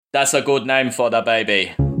That's a good name for the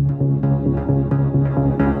baby.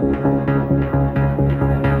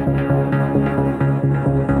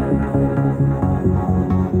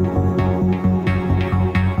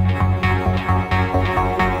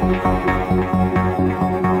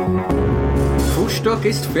 Frühstück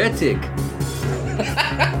ist fertig.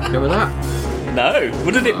 Remember that? No,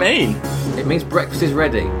 what did it mean? It means breakfast is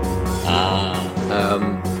ready.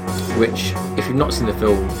 Which, if you've not seen the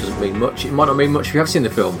film, doesn't mean much. It might not mean much if you have seen the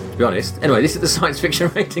film, to be honest. Anyway, this is the Science Fiction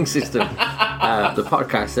Rating System, the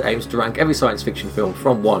podcast that aims to rank every science fiction film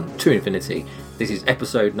from 1 to infinity. This is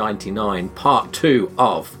episode 99, part 2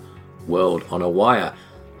 of World on a Wire.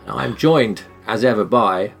 And I'm joined, as ever,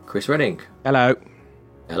 by Chris Redding. Hello.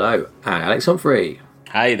 Hello. And Alex Humphrey.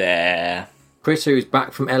 Hey there. Chris, who's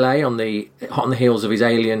back from LA hot on the heels of his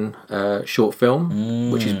Alien short film,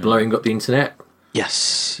 which is blowing up the internet.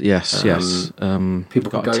 Yes.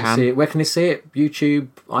 People can go and see it. Where can they see it? YouTube,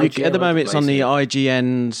 IGN? At the moment, it's on the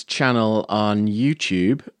IGN's channel on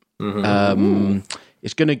YouTube.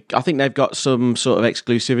 It's going to. I think they've got some sort of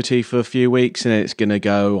exclusivity for a few weeks, and it's going to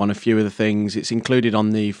go on a few other things. It's included on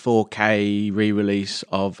the 4K re-release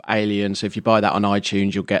of Alien. So if you buy that on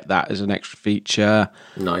iTunes, you'll get that as an extra feature.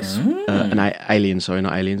 Nice. Alien, sorry,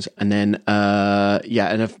 not Aliens. And then,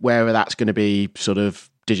 and wherever that's going to be sort of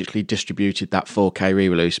digitally distributed, that 4K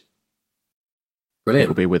re-release, brilliant,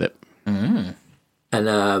 it'll be with it. And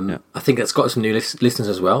I think that's got some new listeners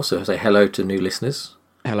as well. So say hello to new listeners.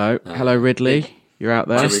 Hello, Ridley. You're out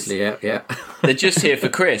there. Ridley, yeah. They're just here for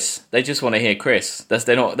Chris. They just want to hear Chris.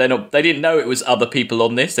 They're not. They didn't know it was other people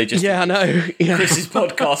on this. They just I know. Yeah. Chris's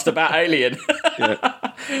podcast about Alien.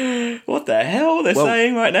 What the hell they're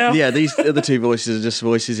saying right now? Yeah, these other two voices are just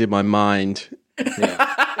voices in my mind. Yeah.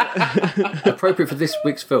 Appropriate for this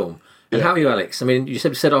week's film. And how are you, Alex? I mean, you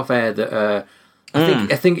said off air that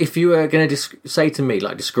I think if you were going to say to me,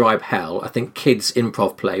 like, describe hell, I think kids'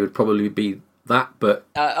 improv play would probably be that. But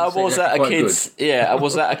I was at a kids. Yeah, I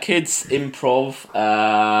was at a kids' improv.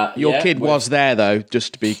 Your kid was there, though,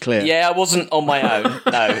 just to be clear. Yeah, I wasn't on my own.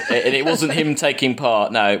 No, and it wasn't him taking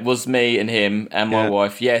part. No, it was me and him and my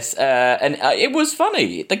wife. Yes, and it was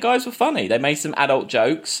funny. The guys were funny. They made some adult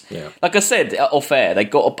jokes. Yeah. Like I said off air, they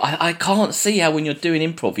got. I can't see how when you're doing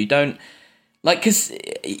improv, you don't. Like, because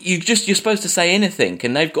you're supposed to say anything,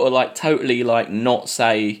 and they've got to, like, totally, like, not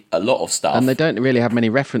say a lot of stuff. And they don't really have many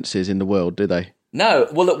references in the world, do they? No.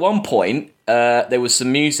 Well, at one point, there was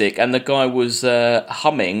some music, and the guy was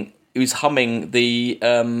humming. He was humming the,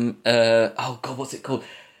 what's it called?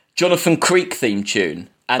 Jonathan Creek theme tune.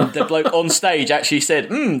 And the bloke on stage actually said,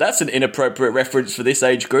 that's an inappropriate reference for this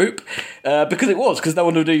age group. Because no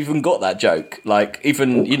one would have even got that joke. Like,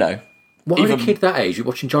 even, Why are a kid that age? You're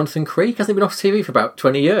watching Jonathan Creek? Hasn't he been off TV for about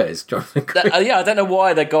 20 years? Jonathan Creek. I don't know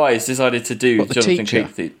why the guys decided to do the Jonathan teacher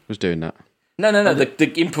Creek. Was doing that. No. The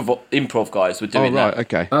improv guys were doing that. Oh, right,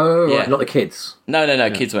 okay. Oh, right, not the kids.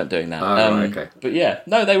 No, kids weren't doing that. Right, okay. But yeah,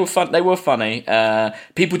 no, they were fun. They were funny.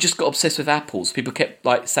 People just got obsessed with apples. People kept,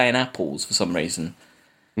 like, saying apples for some reason.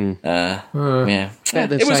 Yeah.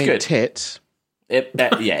 It was good. Tits.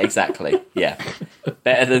 Yeah, exactly. Yeah.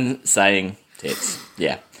 Better than saying tits.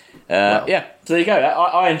 Yeah. Yeah, so there you go.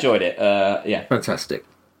 I enjoyed it. Yeah. Fantastic.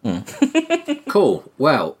 Cool.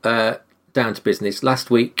 Well, down to business. Last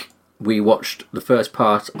week, we watched the first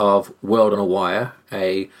part of World on a Wire,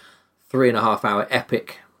 a 3.5 hour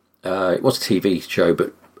epic. It was a TV show,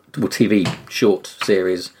 but TV short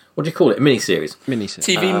series. What do you call it? A mini-series.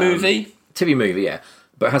 TV movie? TV movie, yeah.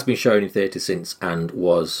 But it has been shown in theatres since, and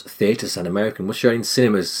was Theatres and American, was shown in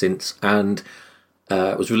cinemas since, and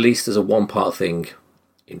was released as a one-part thing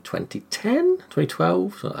in 2010,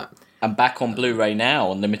 2012, something like that. And back on Blu-ray now,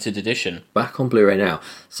 on limited edition. Back on Blu-ray now.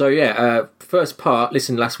 So yeah, first part,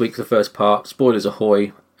 listen last week to the first part, spoilers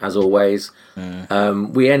ahoy, as always.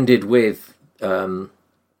 We ended with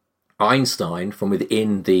Einstein from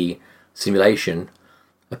within the simulation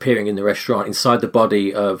appearing in the restaurant inside the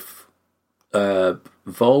body of Volm,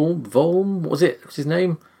 what was it? What's his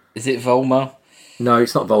name? Is it Volmer? No,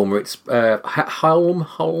 it's not Volmer. It's Holm.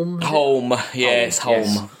 Holm, yes,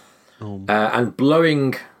 Holm. Yes. And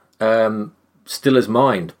blowing Stiller's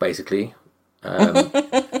mind, basically.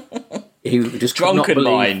 He just drunken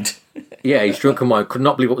mind. Yeah, he's drunken mind. Could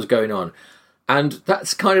not believe what was going on, and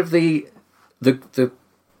that's kind of the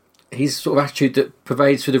his sort of attitude that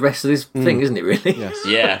pervades through the rest of this thing, isn't it? Really? Yes.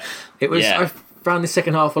 Yeah. It was. Yeah. I found the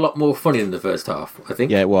second half a lot more funny than the first half, I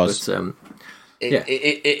think. Yeah, it was. But,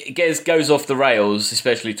 it goes off the rails,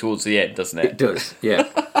 especially towards the end, doesn't it? It does, yeah.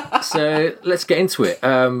 So let's get into it.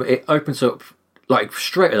 It opens up, like,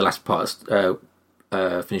 straight at the last part,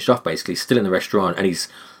 finished off, basically, still in the restaurant, and he's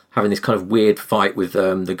having this kind of weird fight with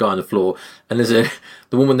the guy on the floor, and there's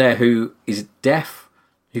the woman there who is deaf,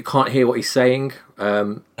 who can't hear what he's saying,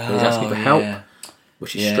 and he's asking for help,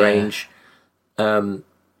 which is strange.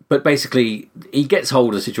 But basically, he gets hold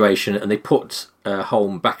of the situation, and they put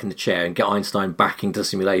Holm back in the chair and get Einstein back into the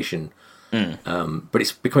simulation. But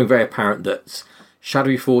it's becoming very apparent that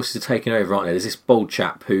shadowy forces are taking over, aren't they? There's this bold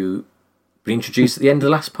chap who been introduced at the end of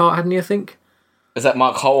the last part, hadn't he, I think? Is that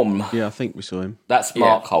Mark Holm? Yeah, I think we saw him. That's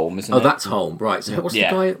Mark Holm, isn't it? Oh, that's Holm, right. So what's the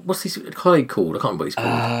guy, what's his colleague called? I can't remember what he's called.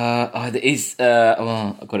 I've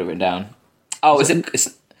got it written down. Oh,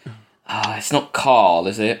 it's not Carl,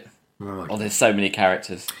 is it? Right. Oh, there's so many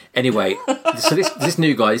characters. Anyway, so this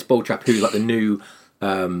new guy, this bold chap, who's like the new,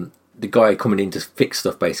 the guy coming in to fix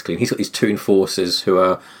stuff, basically. And he's got these two enforcers who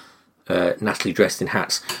are nattily dressed in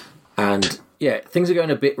hats. And, yeah, things are going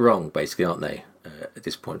a bit wrong, basically, aren't they, at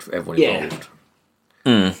this point for everyone involved.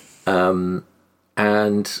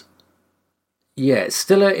 And, yeah,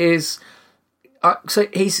 Stiller is... so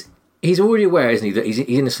he's already aware, isn't he, that he's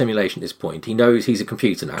in a simulation at this point. He knows he's a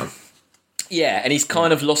computer now. Yeah, and he's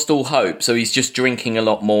kind of lost all hope, so he's just drinking a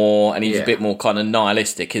lot more, and he's a bit more kind of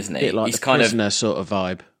nihilistic, isn't he? A bit like he's the prisoner sort of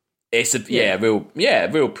vibe. It's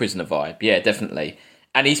real prisoner vibe. Yeah, definitely.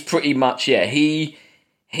 And he's pretty much he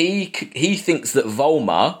thinks that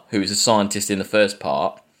Volmer, who's a scientist in the first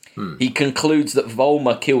part, he concludes that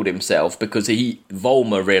Volmer killed himself because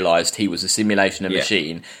Volmer realised he was a simulation and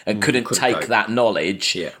machine and couldn't take that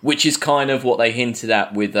knowledge, which is kind of what they hinted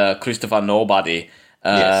at with Christopher Nobody.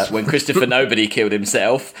 When Christopher Nobody killed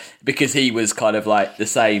himself, because he was kind of like the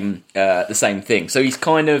same thing. So he's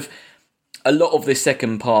kind of, a lot of this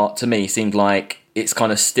second part to me seemed like it's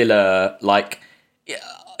kind of still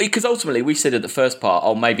because ultimately we said at the first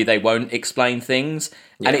part, maybe they won't explain things,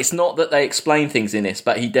 and it's not that they explain things in this,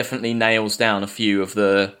 but he definitely nails down a few of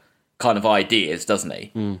the kind of ideas, doesn't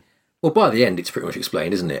he? Well, by the end, it's pretty much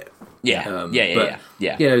explained, isn't it? Yeah. You know,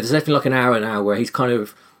 there's definitely like an hour now where he's kind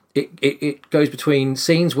of. It goes between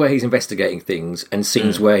scenes where he's investigating things and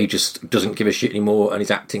scenes where he just doesn't give a shit anymore and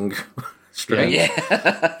he's acting strange.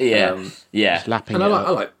 Slapping and I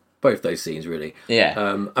like both those scenes, really.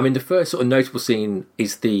 Yeah. I mean, the first sort of notable scene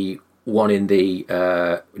is the one in the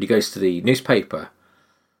when he goes to the newspaper.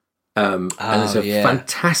 And there's a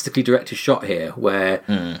fantastically directed shot here where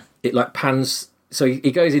it like pans. So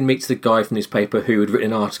he goes in, meets the guy from the newspaper who had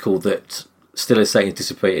written an article that Stiller's saying is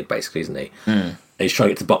disappeared, basically, isn't he? And he's trying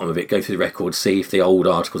to get to the bottom of it, go through the records, see if the old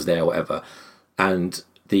article's there or whatever. And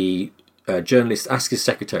the journalist asks his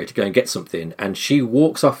secretary to go and get something, and she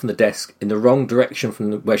walks off from the desk in the wrong direction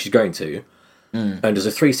from where she's going to, and does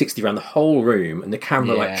a 360 around the whole room, and the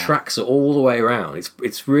camera like tracks her all the way around.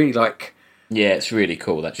 It's really like... Yeah, it's really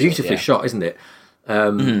cool. That's beautifully shot, isn't it?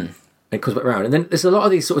 And it comes back around. And then there's a lot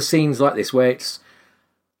of these sort of scenes like this where it's...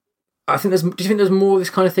 do you think there's more of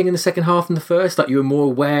this kind of thing in the second half than the first? Like you were more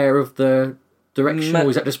aware of the direction, or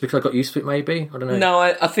is that just because I got used to it, maybe? I don't know. No,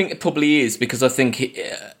 I think it probably is, because I think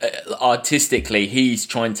artistically he's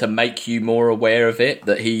trying to make you more aware of it,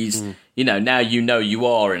 that he's, now you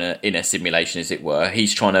are in a simulation, as it were.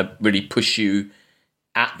 He's trying to really push you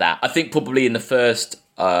at that. I think probably in the first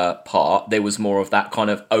part, there was more of that kind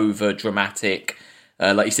of over-dramatic,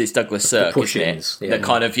 like you said, it's Douglas Sirk, isn't it? Yeah. The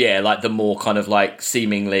kind of, like the more kind of like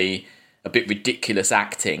seemingly a bit ridiculous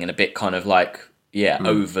acting and a bit kind of like...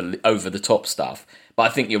 over the top stuff. But I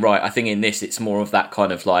think you're right. I think in this it's more of that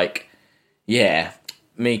kind of like,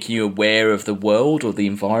 making you aware of the world or the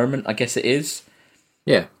environment, I guess it is.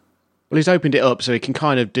 Yeah. Well, he's opened it up so he can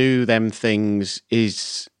kind of do them things.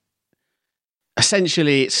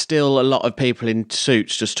 Essentially, it's still a lot of people in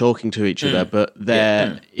suits just talking to each other, but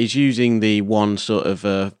he's using the one sort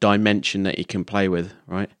of dimension that he can play with,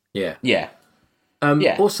 right? Yeah. Yeah.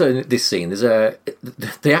 Also, in this scene, there's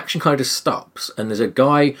the action kind of just stops, and there's a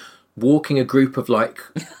guy walking a group of like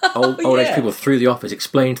old age people through the office,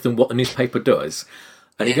 explaining to them what the newspaper does.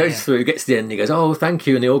 And he goes through, gets to the end, and he goes, "Oh, thank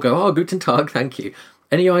you," and they all go, "Oh, guten Tag, thank you."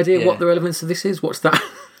 Any idea what the relevance of this is? What's that?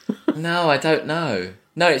 No, I don't know.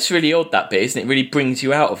 No, it's really odd, that bit, isn't it? It really brings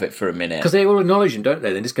you out of it for a minute. Because they all acknowledge him, don't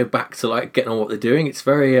they? Then just go back to like getting on what they're doing. It's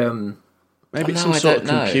very maybe it's some sort of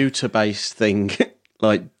computer-based thing,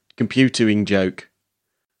 like computering joke.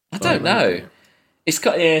 I don't know. It's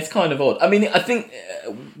kind of odd. I mean, I think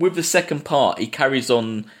with the second part, he carries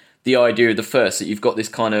on the idea of the first, that you've got this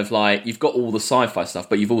kind of like, you've got all the sci-fi stuff,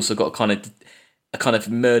 but you've also got a kind of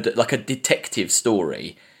murder, like a detective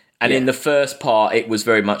story. And in the first part, it was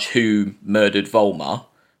very much who murdered Volmer,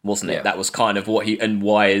 wasn't it? Yeah. That was kind of what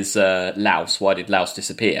why did Laus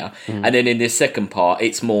disappear? Mm. And then in this second part,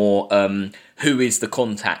 it's more who is the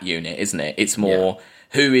contact unit, isn't it? It's more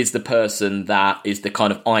who is the person that is the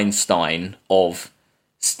kind of Einstein of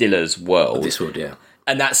Stiller's world. This would, yeah.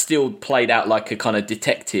 And that's still played out like a kind of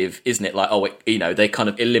detective, isn't it? Like, they're kind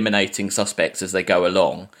of eliminating suspects as they go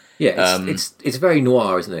along. Yeah, it's very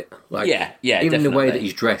noir, isn't it? Like, yeah, even definitely. the way that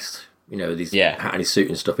he's dressed, with his hat and his suit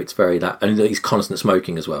and stuff, it's very that, and he's constant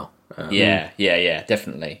smoking as well. Yeah,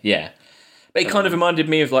 definitely, yeah. But it kind of reminded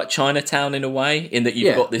me of like Chinatown in a way, in that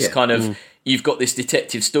you've got this kind of you've got this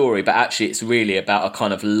detective story, but actually it's really about a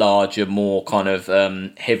kind of larger, more kind of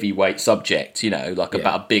heavyweight subject. Like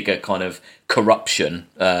about a bigger kind of corruption,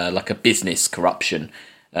 like a business corruption,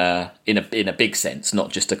 in a big sense,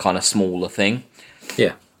 not just a kind of smaller thing.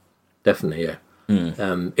 Yeah, definitely. Yeah,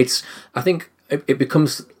 I think it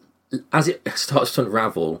becomes, as it starts to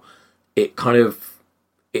unravel,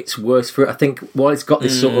 it's worse for it. I think while it's got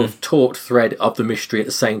this sort of taut thread of the mystery at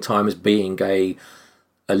the same time as being a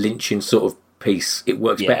lynching sort of piece, it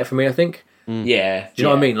works better for me, I think. Yeah. Do you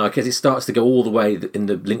know what I mean? Like, as it starts to go all the way in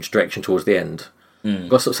the Lynch direction towards the end. I've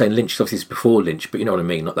got to stop saying Lynch, obviously it's before Lynch, but you know what I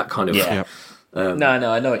mean? Like that kind of... Yeah. No,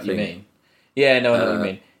 I know what you mean. Yeah, no, I know what you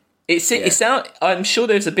mean. I'm sure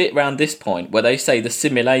there's a bit around this point where they say the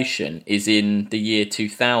simulation is in the year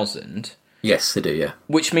 2000. Yes, they do, yeah.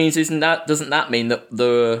 Which means doesn't that mean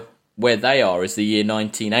that where they are is the year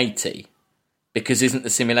 1980? Because isn't the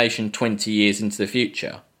simulation 20 years into the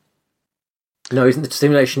future? No, isn't the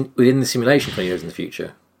simulation within the simulation 20 years in the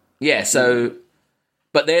future? Yeah, so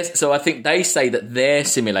I think they say that their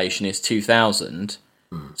simulation is 2000.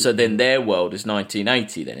 So then their world is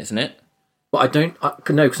 1980 then, isn't it? But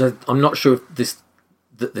because I'm not sure if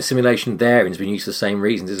the simulation there has been used for the same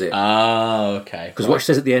reasons, is it? Oh, okay. Because what she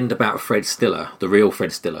says at the end about Fred Stiller, the real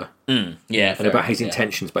Fred Stiller, and about his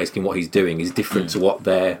intentions, basically, and what he's doing is different to what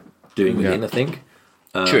they're doing within, I think.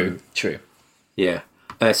 True. Yeah.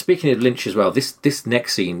 Speaking of Lynch as well, this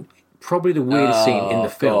next scene, probably the weirdest scene in the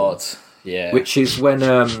film. God. Yeah. Which is when...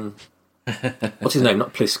 what's his name?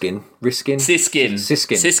 Not Pliskin. Riskin?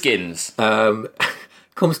 Siskins.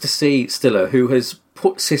 Comes to see Stiller, who has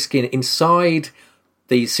put Siskin inside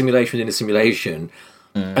the simulation within the simulation,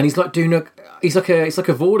 and he's like it's like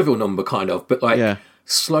a vaudeville number kind of, but like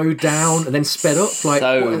slowed down and then sped up. Like,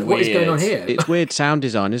 what is going on here? It's weird sound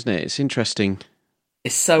design, isn't it? It's interesting.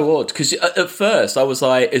 It's so odd because at first I was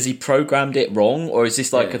like, has he programmed it wrong, or is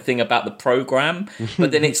this like a thing about the program?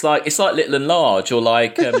 But then it's like Little and Large, or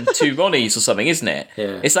like Two Ronnies or something, isn't it?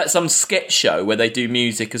 Yeah. It's like some sketch show where they do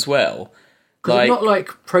music as well. Because they've not like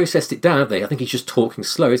processed it down, have they? I think he's just talking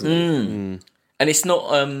slow, isn't he? And it's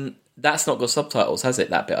not that's not got subtitles, has it?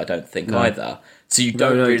 That bit I don't think either. So you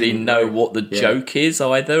don't really know what the joke is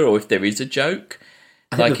either, or if there is a joke.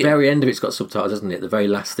 I think the very end of it's got subtitles, doesn't it? The very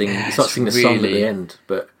last thing, he starts singing a song at the end.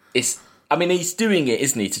 But he's doing it,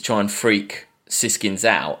 isn't he, to try and freak Siskins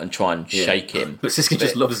out and try and shake him. But Siskins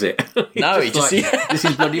just loves it. This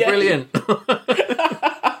is bloody brilliant.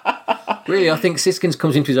 Really, I think Siskins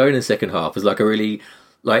comes into his own in the second half as like a really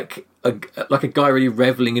like a guy really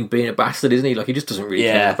reveling in being a bastard, isn't he? Like, he just doesn't really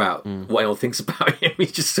care about what anyone thinks about him.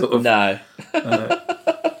 He's just sort of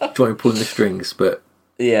trying pulling the strings, but.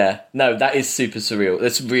 Yeah, no, that is super surreal.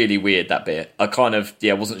 That's really weird, that bit. I kind of,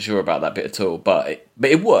 wasn't sure about that bit at all, but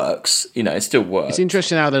it works. It still works. It's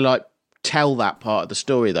interesting how they like tell that part of the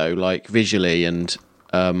story though, like visually, and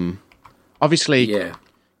obviously,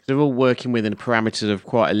 they're all working within the parameters of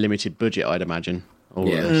quite a limited budget, I'd imagine. All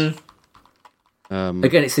of this.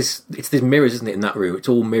 Again, it's this mirrors, isn't it? In that room, it's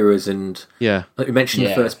all mirrors, and like we mentioned,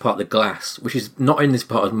 the first part, the glass, which is not in this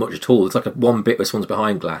part as much at all. It's like one bit where someone's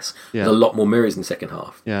behind glass. There's a lot more mirrors in the second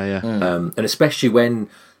half. And especially when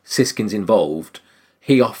Siskin's involved,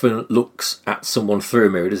 he often looks at someone through a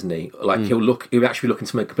mirror, doesn't he? Like he'll actually be looking at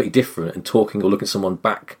something completely different and talking or looking at someone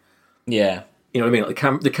back. Yeah, you know what I mean.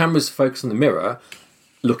 Like the camera's focused on the mirror,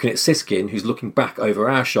 looking at Siskin, who's looking back over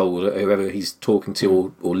our shoulder, whoever he's talking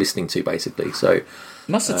to or listening to, basically. So it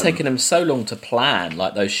must have taken them so long to plan.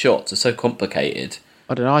 Like, those shots are so complicated.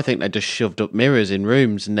 I don't know. I think they just shoved up mirrors in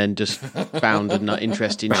rooms and then just found an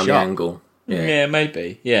interesting shot. The angle. Yeah,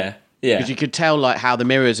 maybe. Yeah. Because you could tell like how the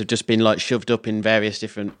mirrors have just been like shoved up in various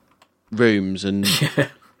different rooms, and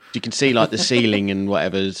you can see like the ceiling and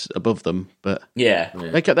whatever's above them. But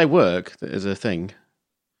they work as a thing.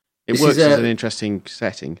 It works as an interesting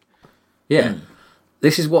setting. Yeah.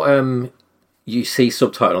 This is what you see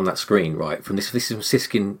subtitled on that screen, right? This is from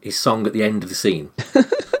Siskin, his song at the end of the scene.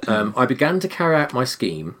 I began to carry out my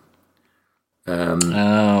scheme.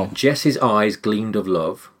 Jess's eyes gleamed of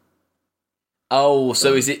love. Oh,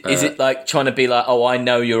 so is it like trying to be like, oh, I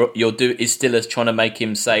know is Stiller's trying to make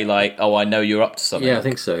him say like, oh, I know you're up to something? Yeah, I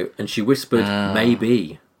think so. And she whispered,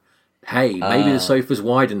 maybe. hey, maybe the sofa's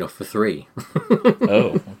wide enough for 3.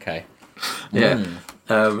 Oh, okay. Yeah.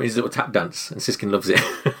 His little tap dance, and Siskin loves it.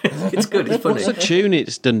 It's good, it's funny. What's the tune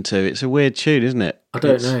it's done to? It's a weird tune, isn't it? I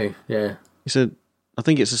don't know, yeah. I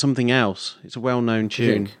think it's something else. It's a well-known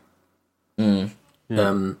tune. Yeah.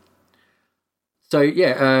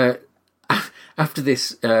 After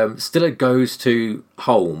this, Stiller goes to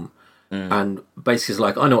Holm and basically is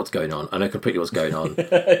like, I know what's going on. I know completely what's going on.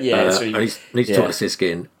 Yeah, and he needs to talk to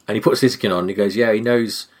Siskin. And he puts Siskin on and he goes, yeah, he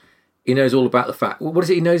knows all about the fact. What is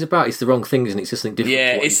it he knows about? It's the wrong thing, isn't it? It's just something different.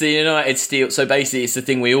 Yeah, it's the United Steel. So basically, it's the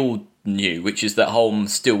thing we all knew, which is that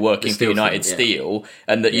Holmes still working for United Steel,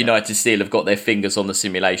 and that United Steel have got their fingers on the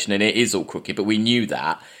simulation, and it is all crooked. But we knew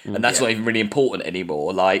that, and that's not even really important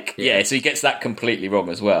anymore. So he gets that completely wrong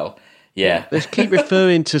as well. Yeah, they keep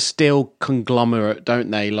referring to Steel conglomerate,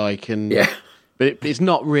 don't they? But it's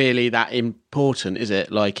not really that important, is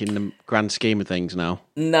it? Like in the grand scheme of things now.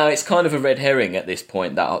 No, it's kind of a red herring at this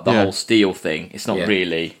point. That the whole Steel thing. It's not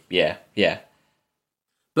really. Yeah.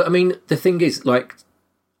 But I mean, the thing is, like,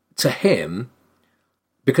 to him,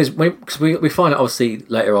 because we find out obviously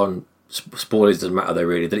later on, spoilers doesn't matter though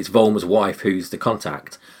really, that it's Volmer's wife who's the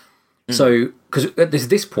contact. So, because at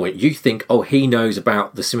this point, you think, oh, he knows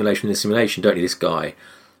about the simulation in the simulation, don't you, this guy?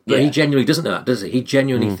 But he genuinely doesn't know that, does he? He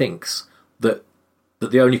genuinely thinks that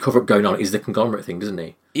the only cover-up going on is the conglomerate thing, doesn't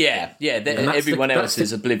he? Yeah. Everyone else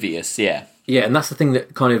is oblivious, yeah. Yeah, and that's the thing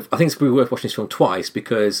that kind of... I think it's probably worth watching this film twice,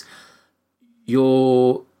 because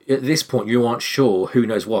at this point, you aren't sure who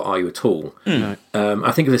knows what are you at all.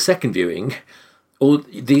 I think of the second viewing...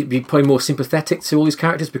 be probably more sympathetic to all these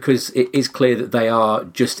characters because it is clear that they are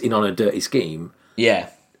just in on a dirty scheme. Yeah,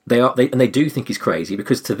 they do think he's crazy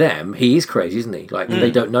because to them he is crazy, isn't he? Like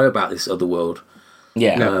they don't know about this other world.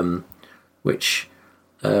 Yeah,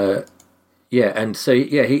 and so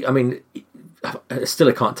he. I mean,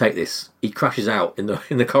 Stiller can't take this. He crashes out in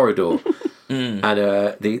the corridor, and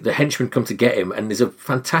the henchmen come to get him. And there's a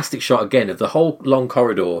fantastic shot again of the whole long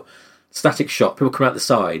corridor, static shot. People come out the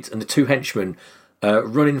sides, and the two henchmen.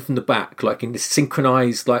 Running from the back, like in this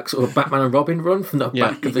synchronized, like sort of Batman and Robin run from the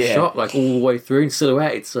back of the shot, like all the way through in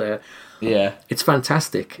silhouette. It's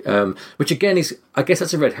fantastic. Which again is, I guess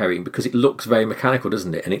that's a red herring because it looks very mechanical,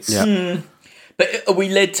 doesn't it? And it's. But are we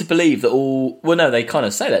led to believe that all? Well, no, they kind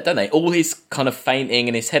of say that, don't they? All his kind of fainting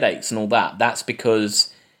and his headaches and all that. That's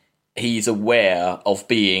because he's aware of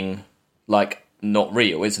being like not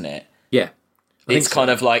real, isn't it? Yeah. It's kind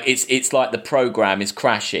of like it's like the program is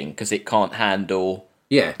crashing because it can't handle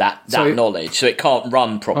that knowledge, so it can't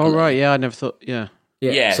run properly. Oh right, yeah, I never thought. Yeah.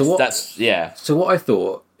 So what I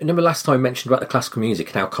thought. Remember last time I mentioned about the classical music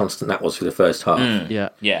and how constant that was for the first half.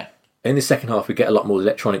 Yeah. In the second half, we get a lot more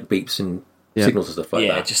electronic beeps and signals and stuff like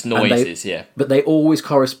that. Yeah, just noises. But they always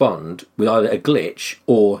correspond with either a glitch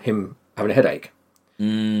or him having a headache.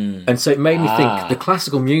 And so it made me think the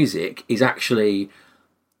classical music is actually.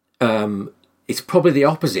 It's probably the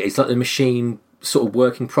opposite. It's like the machine sort of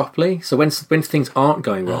working properly. So when things aren't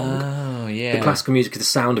going wrong, the classical music is the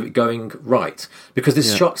sound of it going right. Because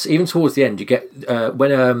there's shots, even towards the end, you get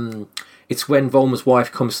when Volmer's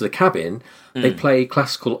wife comes to the cabin, they play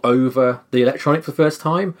classical over the electronic for the first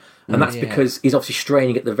time, and that's because he's obviously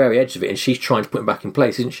straining at the very edge of it, and she's trying to put him back in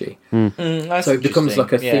place, isn't she? So it becomes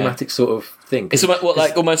like a thematic sort of thing. It's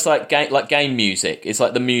almost like game music. It's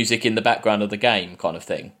like the music in the background of the game kind of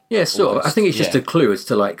thing. Yeah, sort of. I think it's just a clue as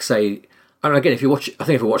to like say. And again, if I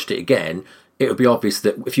watched it again, it would be obvious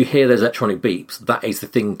that if you hear those electronic beeps, that is the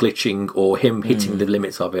thing glitching or him hitting the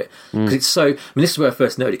limits of it. Because it's so. I mean, this is where I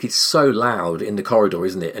first noticed it's so loud in the corridor,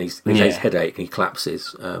 isn't it? And he has headache and he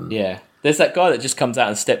collapses. There's that guy that just comes out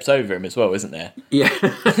and steps over him as well, isn't there? Yeah,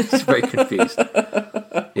 he's very confused.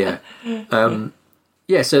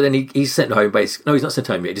 So then he's sent home. Basically, no, he's not sent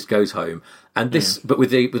home yet. He just goes home, and this, but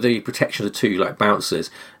with the protection of the two like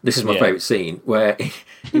bouncers. This is my favourite scene where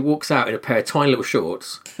he walks out in a pair of tiny little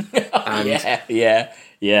shorts. And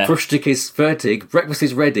Frühstück is fertig. Breakfast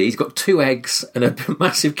is ready. He's got 2 eggs and a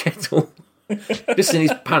massive kettle. Just in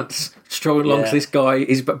his pants, strolling along to this guy.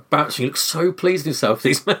 He's bouncing. He looks so pleased with himself that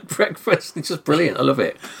he's made breakfast. It's just brilliant. I love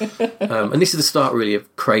it. And this is the start, really,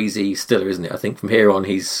 of crazy Stiller, isn't it? I think from here on,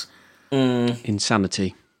 he's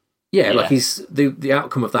insanity. Yeah, like he's the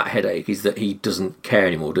outcome of that headache is that he doesn't care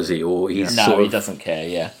anymore, does he? Or he's he doesn't care.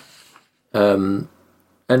 Yeah.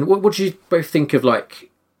 And what do you both think of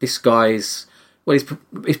like this guy's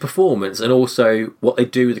his performance and also what they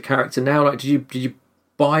do with the character now? Like, did you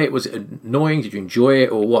buy it? Was it annoying? Did you enjoy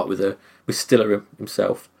it, or what with Stiller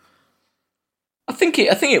himself? I think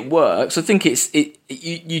it works. I think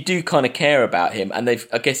you do kind of care about him, and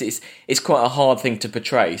I guess it's quite a hard thing to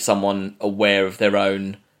portray someone aware of their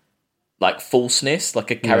own like falseness,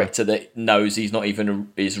 like a character that knows he's not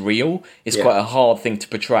even is real. It's quite a hard thing to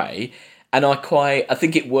portray. And I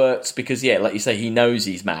think it works because, like you say, he knows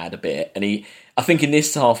he's mad a bit. And I think in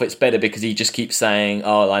this half it's better because he just keeps saying,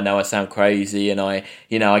 oh, I know I sound crazy. And I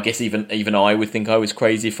guess even I would think I was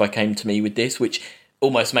crazy if I came to me with this, which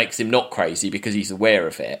almost makes him not crazy because he's aware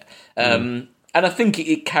of it. And I think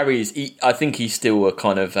it carries, I think he's still a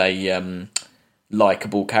kind of a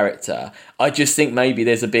likeable character. I just think maybe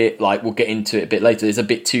there's a bit, like we'll get into it a bit later, there's a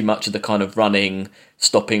bit too much of the kind of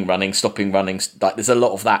stopping, running. Like there's a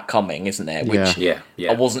lot of that coming, isn't there? Which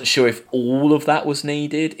I wasn't sure if all of that was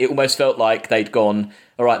needed. It almost felt like they'd gone,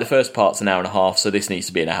 all right, the first part's an hour and a half, so this needs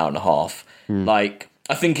to be an hour and a half. Like,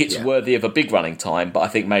 I think it's worthy of a big running time, but I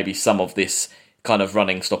think maybe some of this kind of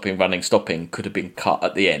running, stopping could have been cut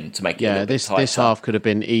at the end to make it a bit tighter. This half could have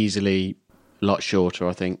been easily a lot shorter,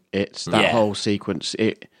 I think. It's that whole sequence.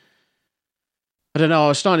 I don't know, I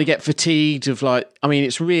was starting to get fatigued of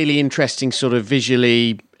it's really interesting sort of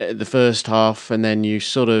visually the first half, and then you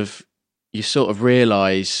sort of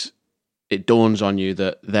realise, it dawns on you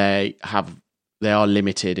that they are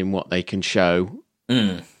limited in what they can show.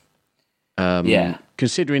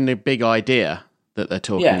 Considering the big idea that they're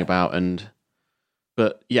talking about, I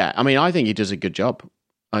think he does a good job.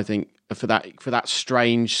 I think for that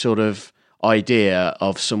strange sort of idea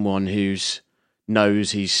of someone who's knows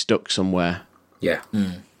he's stuck somewhere. Yeah.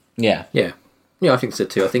 Yeah, I think so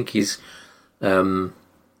too. I think he's. I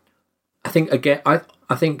think I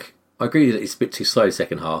agree that it's a bit too slow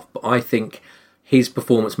second half, but I think his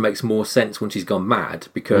performance makes more sense once he's gone mad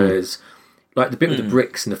because. Like the bit with the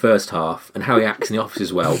bricks in the first half and how he acts in the office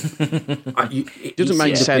as well. It doesn't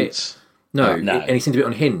make sense. No, and he seems a bit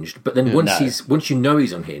unhinged. But then once you know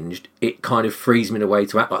he's unhinged, it kind of frees him in a way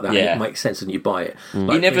to act like that. Yeah. And it makes sense and you buy it.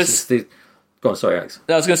 Like, he never. Go on, sorry, Alex.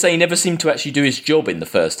 I was going to say he never seemed to actually do his job in the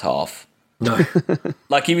first half. No,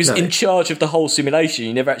 like he was in charge of the whole simulation.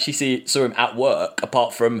 You never actually saw him at work,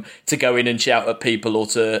 apart from to go in and shout at people or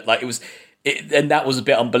to like it was. And that was a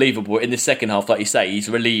bit unbelievable. In the second half, like you say, he's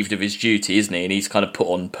relieved of his duty, isn't he? And he's kind of put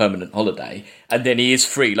on permanent holiday. And then he is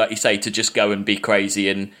free, like you say, to just go and be crazy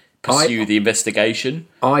and pursue the investigation.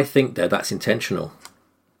 I think that's intentional.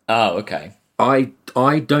 Oh, okay. I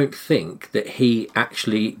don't think that he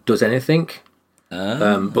actually does anything.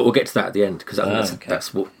 But we'll get to that at the end, because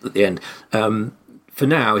that's what at the end. For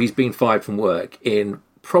now, he's been fired from work in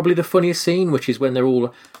probably the funniest scene, which is when they're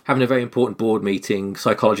all having a very important board meeting.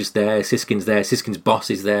 Psychologist there, Siskin's boss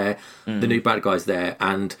is there, the new bad guy's there,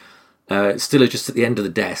 and Stiller just at the end of the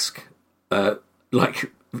desk,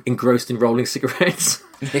 like engrossed in rolling cigarettes.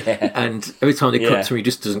 Yeah. And every time they cut to him, he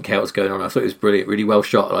just doesn't care what's going on. I thought it was brilliant, really well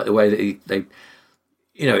shot, like the way that they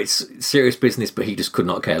it's serious business, but he just could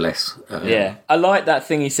not care less. I like that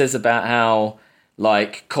thing he says about how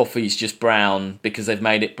like coffee's just brown because they've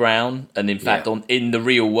made it brown, and in fact, in the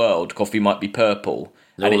real world, coffee might be purple.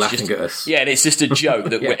 And it's laughing at us. Yeah, and it's just a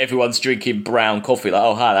joke that everyone's drinking brown coffee. Like,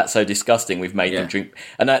 oh, that's so disgusting. We've made them drink,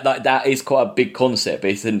 and that is quite a big concept.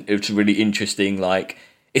 It's a really interesting. Like,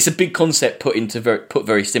 it's a big concept put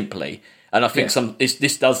very simply. And I think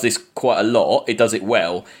this does this quite a lot. It does it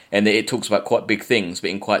well, and it talks about quite big things,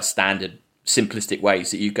 but in quite standard, simplistic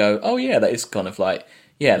ways that you go, oh yeah, that is kind of like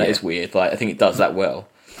that is weird. Like, I think it does that well.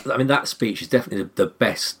 I mean, that speech is definitely the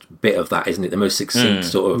best bit of that, isn't it? The most succinct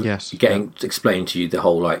sort of getting explained to you the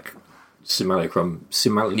whole like simulacrum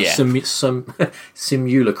situation.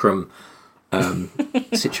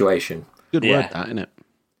 Good word, that, isn't it?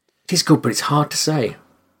 It is good, but it's hard to say.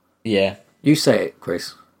 Yeah, you say it,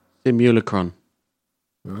 Chris. Simulacron.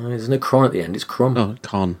 No, there's no cron at the end. It's crum. Oh,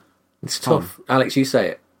 con. It's tough. Alex, you say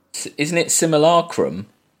it. Isn't it simulacrum?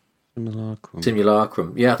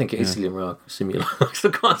 Simulacrum. Yeah, I think it is simulacrum. I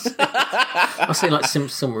was saying like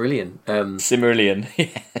Silmarillion. Silmarillion.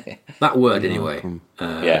 Yeah. That word, anyway.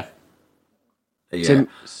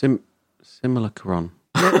 Simulacron.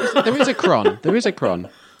 There is a cron. There is a cron.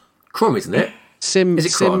 Crum, isn't it? Is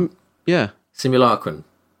it cron? Yeah. Simulacrum.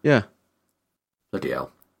 Yeah. Bloody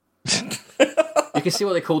hell. You can see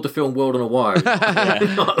why they called the film World on a Wire.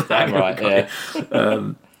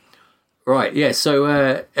 Right, yeah.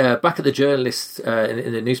 So back at the journalist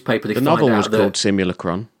in the newspaper, they the novel was called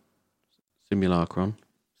Simulacron. Simulacron.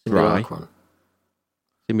 Dry.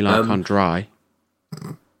 Simulacron Dry.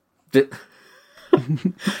 The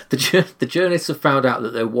journalists have found out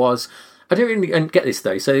that there was. I don't really get this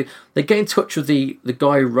though. So they get in touch with the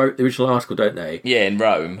guy who wrote the original article, don't they? Yeah, in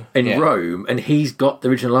Rome. Rome, and he's got the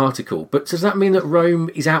original article. But does that mean that Rome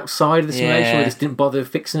is outside of the simulation? Or just didn't bother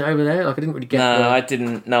fixing it over there? Like, I didn't really get. No, I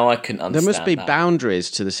didn't. No, I couldn't understand. There must be boundaries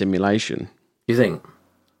to the simulation. You think?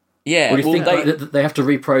 Yeah, Or do you well, think that they have to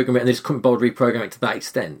reprogram it and they just couldn't bother reprogram it to that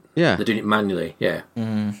extent? Yeah. They're doing it manually, yeah.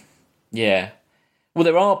 yeah. Well,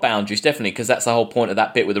 there are boundaries, definitely, because that's the whole point of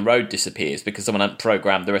that bit where the road disappears, because someone hadn't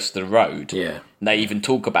programmed the rest of the road. Yeah. And they even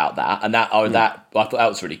talk about that, and that I thought that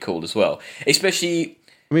was really cool as well. Especially...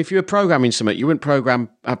 I mean, if you were programming something, you wouldn't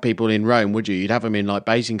have people in Rome, would you? You'd have them in like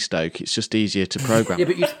Basingstoke. It's just easier to program.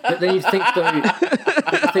 Yeah, but then you think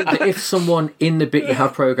that if someone in the bit you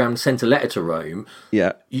have programmed sent a letter to Rome,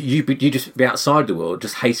 Yeah. you just be outside the world,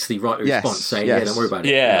 just hastily write a response saying, yes. "Yeah, don't worry about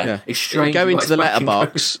it." Yeah. It's strange. Go into the writes back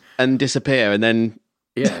letterbox and disappear, and then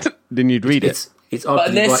Yeah, then you'd read it. it's odd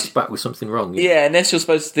that he writes back with something wrong. you know? Yeah, unless you're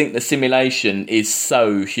supposed to think the simulation is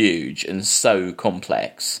so huge and so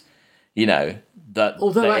complex, that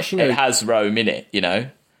Although actually, it has Rome in it,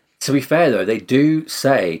 To be fair, though, they do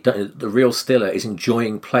say the real Stiller is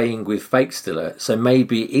enjoying playing with fake Stiller, so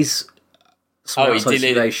maybe it is some outside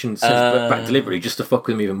simulation sent back deliberately just to fuck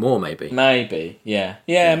with them even more, maybe. Maybe, yeah.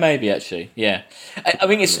 Maybe, actually, yeah. I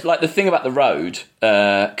think it's like the thing about the road,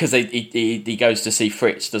 because he goes to see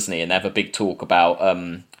Fritz, doesn't he, and they have a big talk about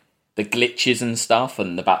the glitches and stuff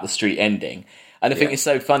and about the street ending. And I think it's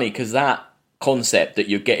so funny because that concept that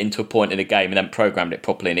you're getting to a point in a game and then programmed it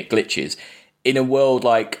properly and it glitches, in a world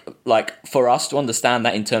like for us to understand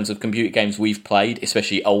that in terms of computer games we've played,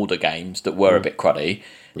 especially older games that were a bit cruddy,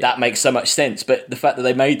 that makes so much sense. But the fact that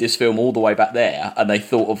they made this film all the way back there and they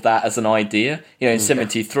thought of that as an idea, in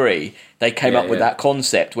 73 they came up with that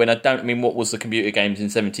concept, when what was the computer games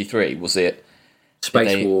in 73? Was it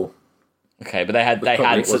Space War? Okay, but they had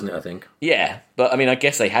wasn't it, I think. Yeah, but I mean, I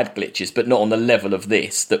guess they had glitches, but not on the level of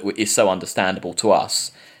this that is so understandable to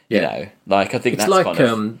us. I think it's that's like kind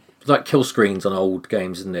of... it's like kill screens on old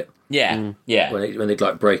games, isn't it? Yeah, yeah. When they'd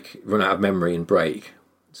like run out of memory and break.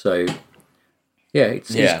 So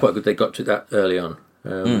it's quite good they got to that early on.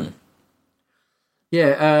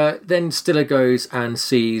 Then Stiller goes and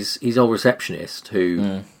sees his old receptionist,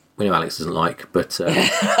 who we know Alex doesn't like, but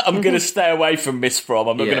I'm going to stay away from Miss From.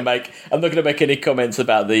 I'm not going to make any comments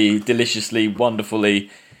about the deliciously,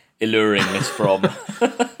 wonderfully alluring Miss From.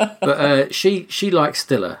 But she likes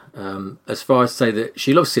Stiller, as far as to say that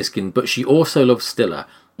she loves Siskin, but she also loves Stiller.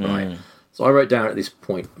 Right. So I wrote down at this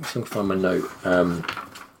point, I'm just going to find my note.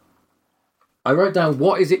 I wrote down,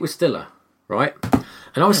 what is it with Stiller, right?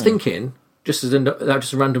 And I was thinking, just a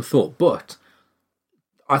random thought, but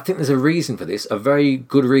I think there's a reason for this, a very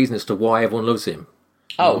good reason as to why everyone loves him.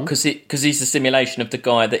 Oh, because he's the simulation of the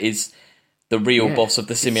guy that is the real boss of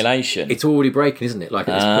the simulation. It's already breaking, isn't it? Like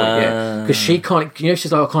at this point, yeah. Because she can't,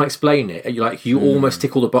 she's like, I can't explain it. You almost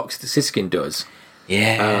tick all the boxes that Siskin does.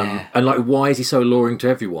 Yeah. And why is he so alluring to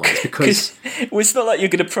everyone? It's because it's not like you're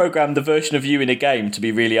going to program the version of you in a game to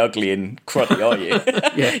be really ugly and cruddy, are you?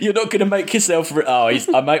 Yeah. You're not going to make yourself... I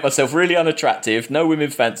make myself really unattractive. No women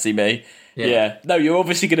fancy me. Yeah. No, you're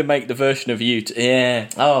obviously going to make the version of you... Yeah.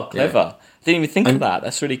 Oh, clever. I didn't even think of that.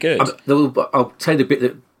 That's really good. I'll tell you the bit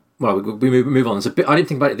that... Well, we move on. There's a bit, I didn't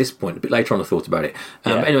think about it at this point. A bit later on I thought about it.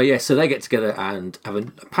 Anyway, so they get together and have a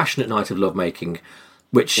passionate night of lovemaking,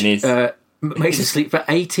 which makes us sleep for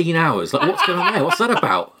 18 hours. Like, what's going on there? What's that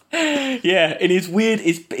about? Yeah, and his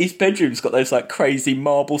bedroom's got those like crazy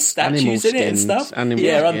marble statues in it and stuff.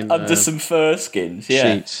 Under some fur skins.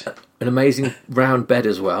 Yeah, sheets. An amazing round bed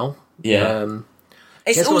as well. Yeah,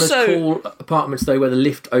 it's also one of those cool apartments though where the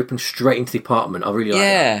lift opens straight into the apartment. I really like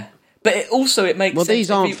that. But it makes sense. These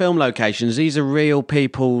aren't film locations. These are real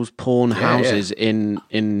people's porn houses in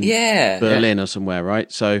Berlin or somewhere,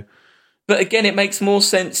 right? So. But again, it makes more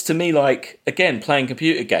sense to me, like, again, playing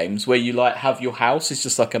computer games where you, like, have your house is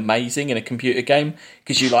just, like, amazing in a computer game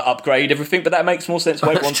because you, like, upgrade everything. But that makes more sense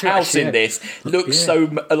why everyone's house in this looks so,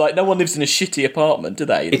 like, no one lives in a shitty apartment, do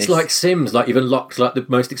they? It's like Sims, like, you've unlocked, like, the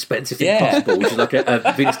most expensive thing possible, which is, like,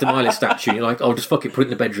 a Venus de Milo statue. And you're like, oh, just fuck it, put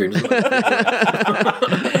it in the bedroom.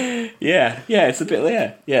 Yeah, it's a bit,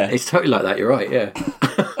 yeah. It's totally like that, you're right, yeah.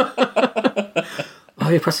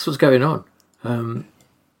 Perhaps what's going on.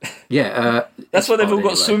 That's why they've all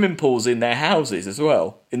got swimming pools in their houses as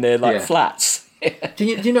well, in their flats. Do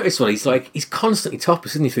you notice what he's constantly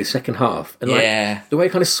topless, isn't he, through the second half? And the way he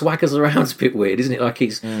kind of swaggers around is a bit weird, isn't it? Like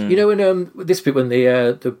he's when this bit when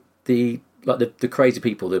the crazy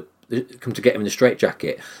people that come to get him in the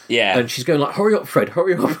straitjacket, and she's going like, "Hurry up, Fred,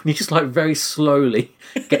 hurry up!" And he's just like very slowly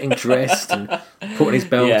getting dressed and putting his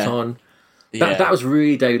belt on. That was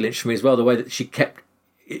really David Lynch for me as well. The way that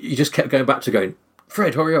you just kept going back to going,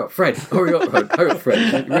 Fred, hurry up, Fred, hurry up, Fred.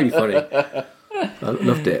 It's really funny. I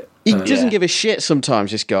loved it. He doesn't give a shit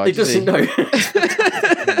sometimes, this guy. He doesn't know.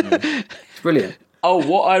 It's brilliant. Oh,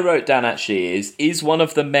 what I wrote down actually is one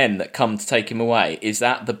of the men that come to take him away, is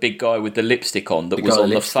that the big guy with the lipstick on that was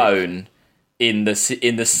on the phone in the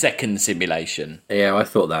second simulation? Yeah, I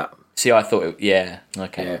thought that. See, I thought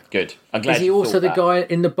good. I'm glad. Is he also the guy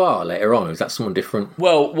in the bar later on, or is that someone different?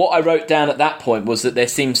 Well, what I wrote down at that point was that there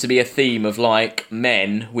seems to be a theme of like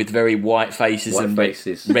men with very white faces and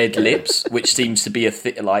red lips, which seems to be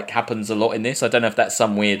happens a lot in this. I don't know if that's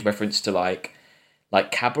some weird reference to like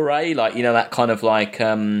cabaret, like, you know, that kind of like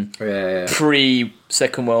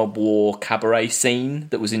pre-Second World War cabaret scene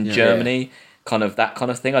that was in Germany, kind of that kind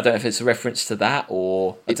of thing. I don't know if it's a reference to that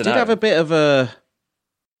or I don't know. It did have a bit of a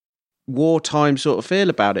wartime sort of feel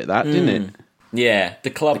about it, didn't it? Yeah, the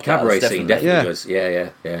cabaret scene definitely does. Yeah.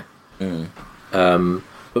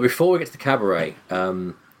 But before we get to the cabaret,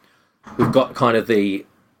 we've got kind of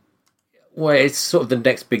it's sort of the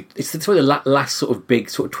next big. It's sort of the last sort of big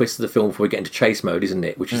sort of twist of the film before we get into chase mode, isn't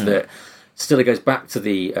it? Which is that Stiller goes back to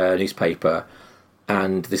the newspaper,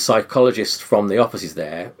 and the psychologist from the office is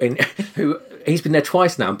there, who he's been there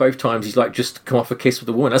twice now, and both times he's like just come off a kiss with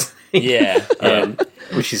a woman, hasn't he? Yeah.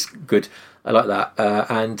 Which is good. I like that.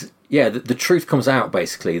 And yeah, the truth comes out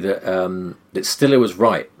basically that that Stiller was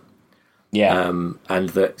right. Yeah. And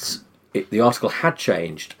that the article had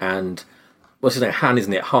changed, and what's his name? Han,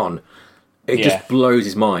 isn't it? Han. It just blows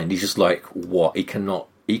his mind. He's just like, what? He cannot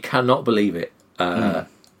believe it. And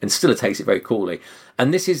Stiller takes it very coolly.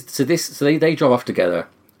 And so they drive off together,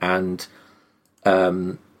 and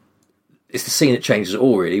it's the scene that changes it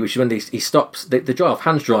all, really, which is when he stops. They drive off,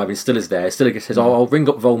 Han's driving, Stiller's there. Stiller says, I'll ring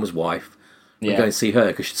up Volmer's wife and go and see her,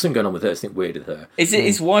 because there's something going on with her, something weird with her. Is it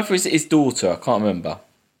his wife or is it his daughter? I can't remember.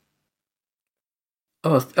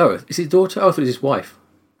 Oh, is his daughter? Oh, I thought it was his wife.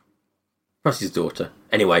 Perhaps his daughter.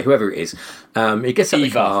 Anyway, whoever it is. He gets out of the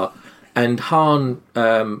car, and Han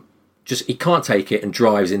he can't take it and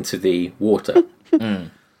drives into the water. So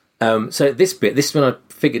this is when I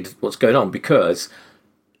figured what's going on, because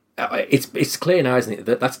it's clear now, isn't it,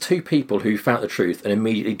 that that's two people who found the truth and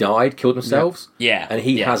immediately killed themselves. Yeah. And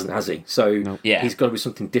he hasn't, has he? So he's got to be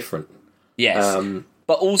something different. Yes.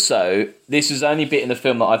 But also, this was the only bit in the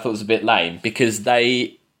film that I thought was a bit lame, because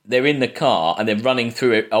they're in the car and they're running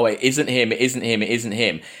through it. Oh, it isn't him, it isn't him, it isn't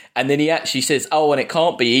him. And then he actually says, oh, and it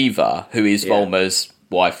can't be Eva, who is Volmer's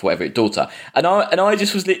wife, whatever, daughter. And I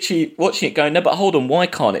just was literally watching it going, no, but hold on, why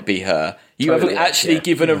can't it be her? You haven't actually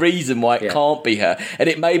given a reason why it can't be her. And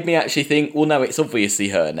it made me actually think, well, no, it's obviously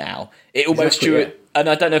her now. It almost drew it. And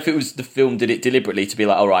I don't know if it was the film did it deliberately to be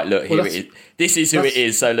like, all right, look, here it is. This is who it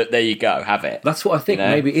is, so look, there you go, have it. That's what I think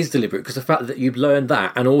maybe it is deliberate, because the fact that you've learned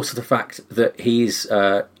that, and also the fact that he's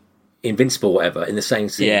invincible or whatever in the same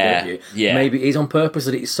scene, don't you? Yeah. Maybe it is on purpose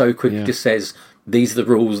that it's so quick, it just says, these are the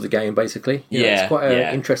rules of the game, basically. You know, it's quite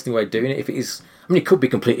an interesting way of doing it. If it is, I mean, it could be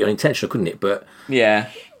completely unintentional, couldn't it? But yeah,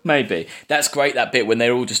 maybe. That's great, that bit when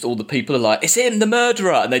they're all the people are like, it's him, the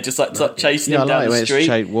murderer, and they just like chasing him down the street.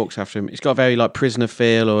 Chase walks after him. It's got a very like prisoner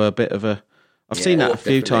feel, or a bit of a. I've seen that a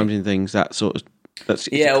few times in things. That sort of. That's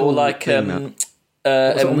cool or like when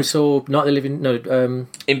we saw Night of the Living. No,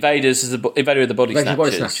 Invaders is Invader of the Body Snatchers.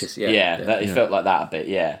 Body Snatchers. It felt like that a bit.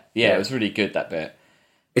 Yeah, it was really good, that bit.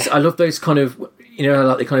 I love those kind of, you know,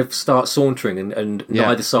 like they kind of start sauntering and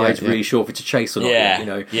neither side's really sure if it's a chase or not. You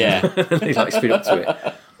know, they like speed up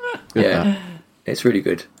to it. It's really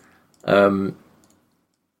good. And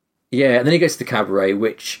then he gets to the cabaret,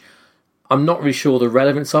 which I'm not really sure the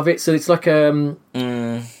relevance of it. So it's like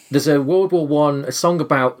there's a World War One, a song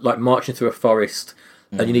about like marching through a forest,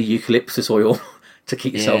 and you need eucalyptus oil to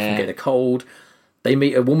keep yourself from getting a cold. They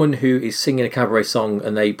meet a woman who is singing a cabaret song,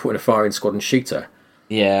 and they put in a firing squad and shoot her.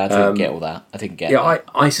 Yeah, I didn't get all that. I didn't get that.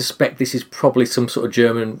 I suspect this is probably some sort of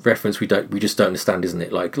German reference we just don't understand, isn't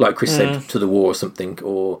it? Like Chris said, to the war or something,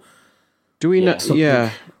 or do we know?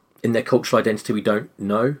 Yeah, in their cultural identity, we don't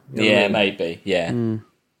know. You know what I mean? Maybe. Yeah,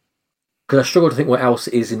 because I struggle to think what else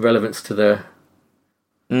is in relevance to the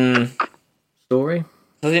story.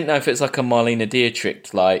 I didn't know if it's like a Marlene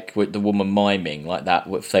Dietrich, like with the woman miming like that,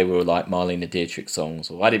 if they were like Marlene Dietrich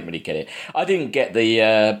songs, or I didn't really get it. I didn't get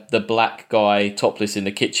the black guy topless in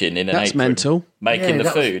the kitchen in an apron mental making the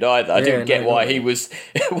food either. I didn't get why he was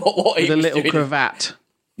what he was was little doing. cravat.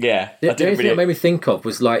 Yeah, the only thing that made me think of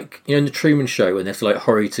was like, you know, in the Truman Show when they have to like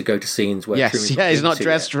hurry to go to scenes where he's not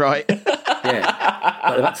dressed right. Like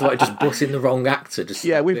they've had to like just bus in the wrong actor.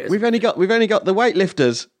 We've only got the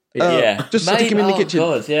weightlifters. Just stick him in the kitchen.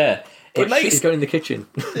 God, yeah. He's going in the kitchen.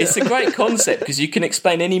 It's a great concept because you can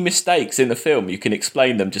explain any mistakes in the film. You can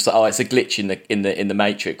explain them just like, it's a glitch in the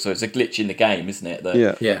Matrix, or it's a glitch in the game, isn't it?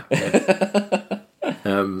 The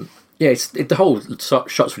whole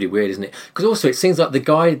shot's really weird, isn't it? Because also it seems like the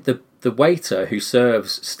guy, the the waiter who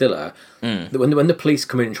serves Stiller, when the police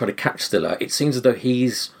come in and try to catch Stiller, it seems as though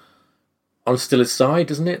he's on Stiller's side,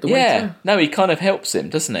 doesn't it? The waiter? No, he kind of helps him,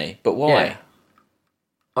 doesn't he? But why? Yeah.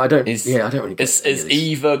 I don't really get Has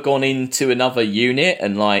Eva gone into another unit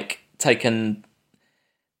and like taken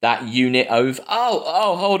that unit over?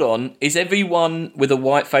 Oh, hold on. Is everyone with a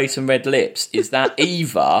white face and red lips? Is that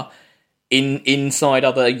Eva inside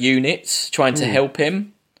other units trying to help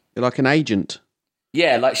him? You're like an agent.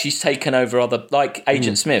 Yeah, like she's taken over other, like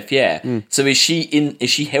Agent Smith. Yeah. So is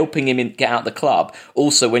she helping him get out of the club?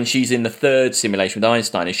 Also, when she's in the third simulation with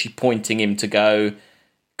Einstein, is she pointing him to go?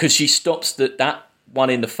 Because she stops that one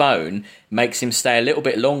in the phone, makes him stay a little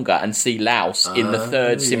bit longer and see Laos in the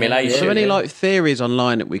third simulation. Are there any like theories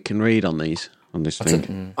online that we can read on this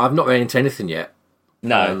thing? I've not read into anything yet.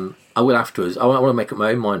 No. I will afterwards. I want to make up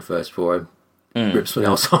my own mind first before I rip something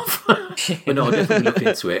else off. But no, I'll definitely look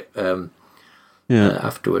into it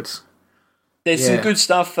afterwards. There's some good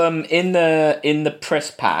stuff in the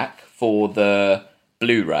press pack for the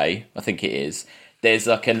Blu-ray, I think it is. There's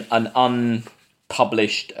like an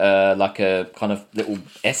unpublished, like a kind of little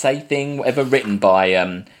essay thing, whatever, written by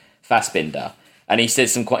Fassbinder. And he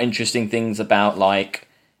says some quite interesting things about like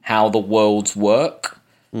how the worlds work.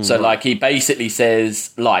 So like he basically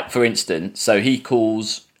says, like, for instance, so he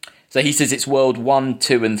says it's world 1,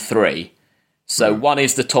 2 and 3. So 1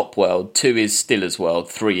 is the top world, 2 is Stiller's world,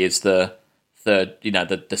 3 is the third,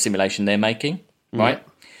 the simulation they're making, right?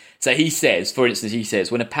 So he says, for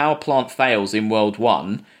instance, when a power plant fails in world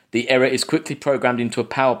 1, the error is quickly programmed into a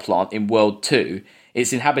power plant in world 2.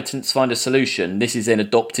 Its inhabitants find a solution. This is then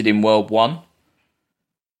adopted in world 1.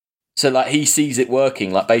 So, like, he sees it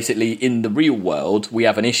working. Like, basically, in the real world, we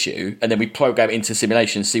have an issue, and then we program it into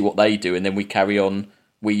simulation, see what they do, and then we carry on.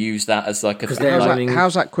 We use that as like a...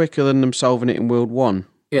 How's that quicker than them solving it in World 1?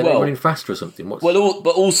 Yeah, they're running faster or something. But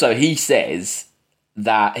also, he says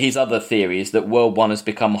that his other theory is that World 1 has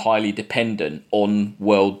become highly dependent on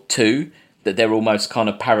World 2, that they're almost kind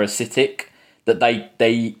of parasitic, that they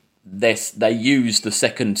use the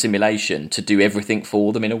second simulation to do everything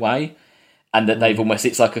for them in a way. And that they've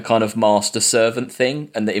it's like a kind of master-servant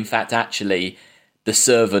thing, and that in fact, actually, the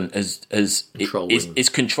servant is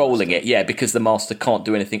controlling it, because the master can't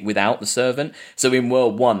do anything without the servant. So in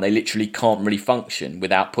World 1, they literally can't really function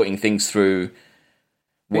without putting things through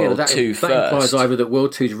World 2 first. That implies either that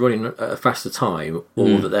World 2 is running at a faster time,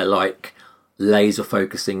 or that they're like laser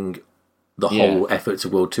focusing the whole efforts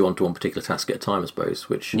of World 2 onto one particular task at a time, I suppose.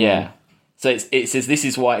 Which So it says this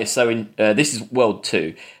is why it's so. This is World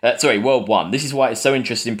 2. World 1. This is why it's so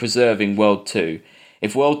interested in preserving World 2.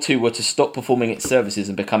 If World 2 were to stop performing its services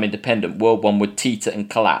and become independent, World 1 would teeter and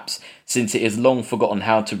collapse, since it has long forgotten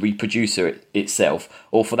how to reproduce itself,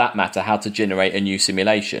 or for that matter, how to generate a new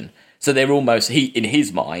simulation. So they're almost, in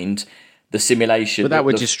his mind, the simulation... But that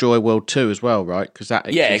would destroy World 2 as well, right? Because that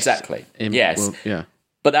exactly. Yes.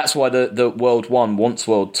 But that's why the World 1 wants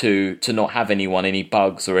World 2 to not have any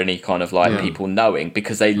bugs or any kind of people knowing,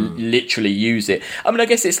 because they literally use it. I mean, I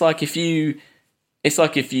guess it's like if you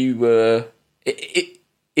were...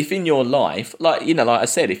 If in your life, like I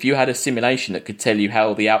said, if you had a simulation that could tell you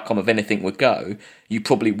how the outcome of anything would go, you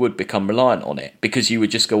probably would become reliant on it, because you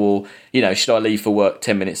would just go, should I leave for work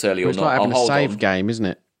 10 minutes early or not? It's like having a save game, isn't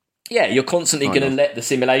it? Yeah, you're constantly going to let the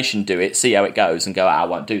simulation do it, see how it goes, and go, I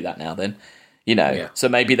won't do that now then. So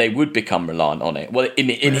maybe they would become reliant on it. Well,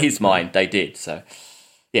 in his mind, they did. So,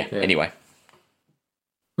 anyway.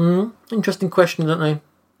 Interesting question, don't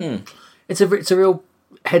they? It's a real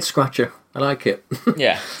head scratcher. I like it.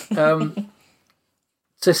 Yeah. So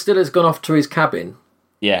Stiller's gone off to his cabin.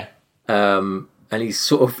 Yeah. And he's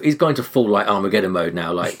going to full like Armageddon mode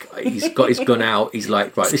now. Like he's got his gun out. He's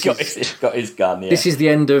like, right, he's got his gun. Yeah. This is the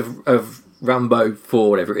end of Rambo 4,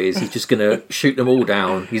 whatever it is. He's just going to shoot them all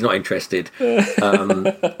down. He's not interested. But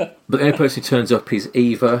the only person who turns up is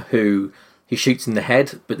Eva, who he shoots in the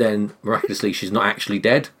head, but then miraculously she's not actually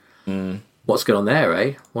dead. What's going on there,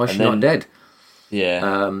 eh? Why is she not dead?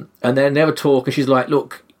 Yeah. And then they have a talk, and she's like,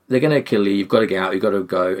 look, they're going to kill you. You've got to get out. You've got to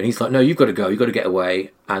go. And he's like, no, you've got to go. You've got to get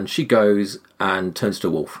away. And she goes and turns to a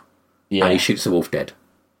wolf. Yeah. And he shoots the wolf dead.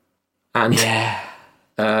 And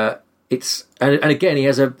it's and again he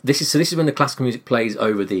has this is when the classical music plays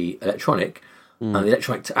over the electronic, and the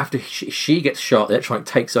electronic after she gets shot, the electronic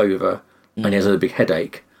takes over, and he has a big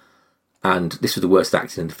headache. And this was the worst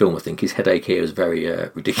acting in the film, I think. His headache here is very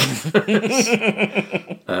ridiculous. But I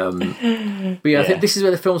think this is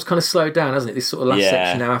where the film's kind of slowed down, hasn't it? This sort of last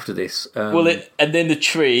section now after this. And then the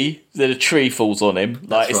tree falls on him.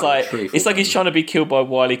 Like it's like he's trying to be killed by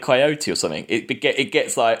Wile E. Coyote or something. It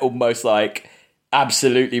gets like almost like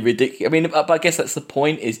absolutely ridiculous. I mean, but I guess that's the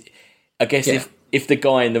point. Is I guess Yeah. if the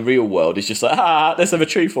guy in the real world is just like, let's have a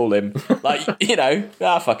tree fall him. Like,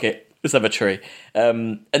 fuck it. Let's have a tree.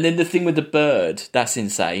 And then the thing with the bird, that's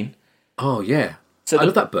insane. Oh, yeah. So I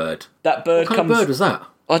love that bird. That bird What kind of bird was that?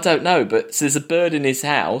 I don't know, but so there's a bird in his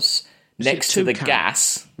house next to the toucan?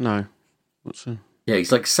 gas. No. What's a... Yeah,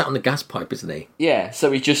 he's like sat on the gas pipe, isn't he? Yeah,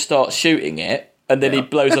 so he just starts shooting it, and then he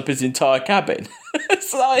blows up his entire cabin.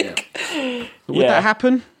 It's like... Would that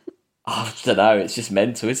happen? I don't know, it's just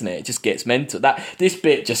mental, isn't it? It just gets mental. This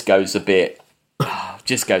bit just goes a bit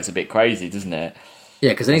crazy, doesn't it?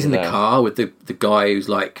 Yeah, because then he's in the car with the guy who's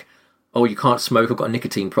like, oh, you can't smoke, I've got a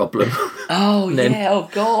nicotine problem. Oh, yeah, oh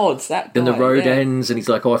God, that guy. Then the road ends and he's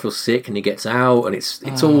like, oh, I feel sick, and he gets out, and it's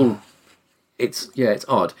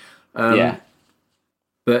odd. Yeah.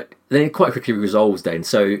 But then it quite quickly resolves then.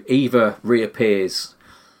 So Eva reappears,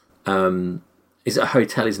 is at a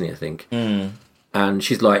hotel, isn't he, I think? Mm. And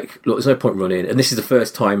she's like, look, there's no point running. And this is the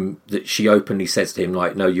first time that she openly says to him,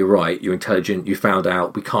 like, no, you're right, you're intelligent, you found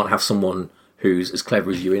out, we can't have someone who's as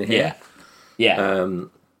clever as you in here. Yeah.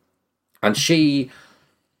 And she's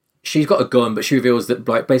got a gun, but she reveals that,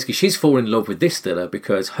 like, basically she's fallen in love with this Stiller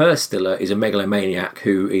because her Stiller is a megalomaniac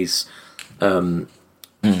who is,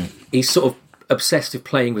 he's sort of obsessed with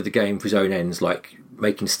playing with the game for his own ends, like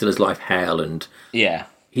making Stiller's life hell, and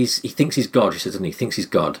he thinks he's God. She says, doesn't he? He thinks he's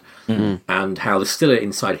God, and how the Stiller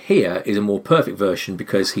inside here is a more perfect version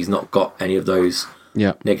because he's not got any of those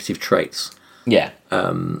negative traits. Yeah.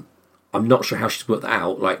 I'm not sure how she's worked that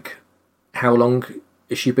out. Like, how long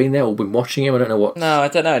has she been there or been watching him? I don't know what. No, I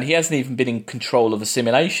don't know. And he hasn't even been in control of a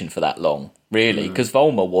simulation for that long, really, because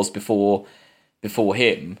Volmer was before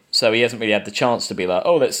him, so he hasn't really had the chance to be like,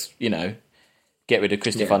 oh, let's get rid of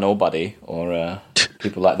Christopher Nobody or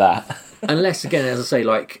people like that. Unless, again, as I say,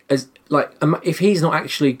 if he's not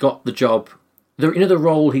actually got the job, the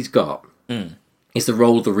role he's got is the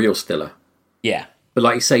role of the real Stiller. Yeah. But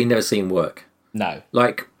like you say, you never see him work. No.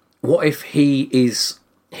 Like, what if his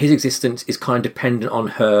existence is kind of dependent on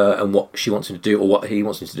her and what she wants him to do or what he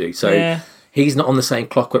wants him to do? So he's not on the same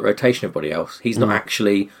clockwork rotation as everybody else. He's not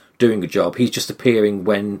actually doing a job. He's just appearing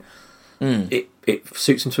when it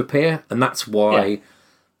suits him to appear, and that's why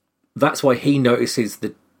he notices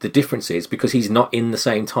the differences, because he's not in the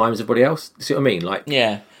same time as everybody else. You see what I mean? Like,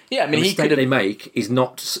 I mean, the mistake they make is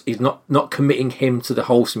not committing him to the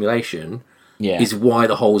whole simulation. Is why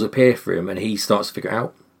the holes appear for him, and he starts to figure it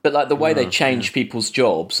out. But like the way they change people's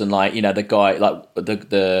jobs, and like the guy, like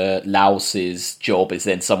the Louse's job is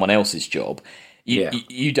then someone else's job.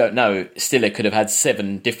 You don't know. Stiller could have had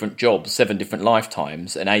 7 different jobs, 7 different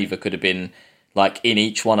lifetimes, and Ava could have been like in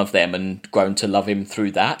each one of them and grown to love him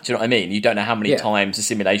through that. Do you know what I mean? You don't know how many times the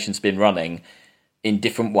simulation's been running in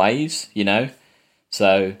different ways.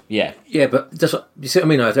 So yeah, but you see what I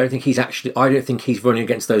mean? I don't think he's running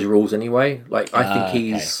against those rules anyway. Like, I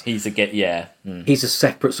think he's a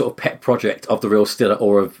separate sort of pet project of the real Stiller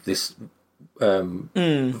or of this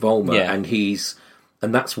Volmer,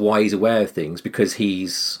 and that's why he's aware of things, because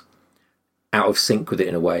he's out of sync with it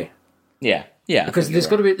in a way. Yeah. Because there's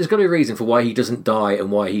got to be a reason for why he doesn't die and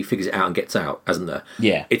why he figures it out and gets out, hasn't there?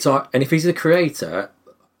 Yeah. And if he's the creator,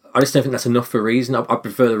 I just don't think that's enough for a reason. I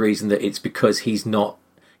prefer the reason that it's because he's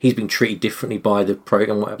been treated differently by the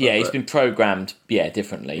program, whatever. Yeah, he's been programmed,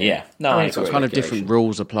 differently. Yeah. No, I agree. Kind of different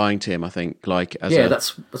rules applying to him, I think. Like,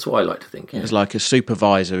 that's what I like to think. As like a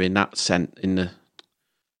supervisor in that sense, And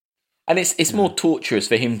it's more torturous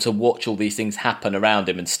for him to watch all these things happen around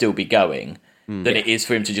him and still be going than it is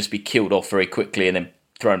for him to just be killed off very quickly and then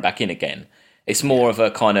thrown back in again. It's more of a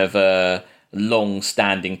kind of a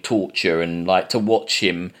long-standing torture, and like to watch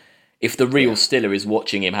him. If the real Stiller is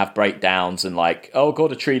watching him have breakdowns and like, oh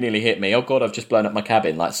God, a tree nearly hit me. Oh God, I've just blown up my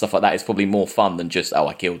cabin. Like stuff like that is probably more fun than just, oh,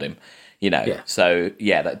 I killed him. So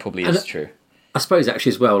that probably is true. I suppose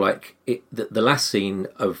actually as well, like the last scene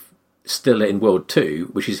of Stiller in World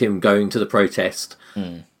 2, which is him going to the protest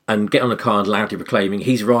and getting on a car and loudly proclaiming,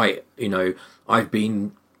 he's right, I've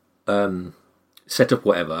been set up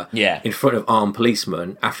whatever in front of armed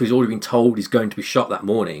policemen after he's already been told he's going to be shot that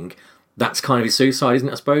morning. That's kind of his suicide, isn't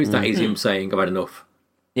it, I suppose? That is him saying, I've had enough.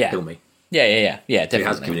 Kill me. Yeah, definitely. He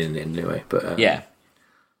has given in the end anyway. But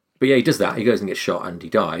But he does that. He goes and gets shot and he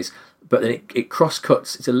dies. But then it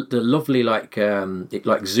cross-cuts. It's the lovely, like, it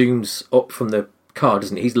like zooms up from the car,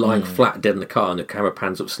 doesn't it? He's lying flat dead in the car and the camera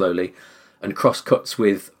pans up slowly and cross-cuts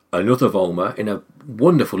with another Volmer in a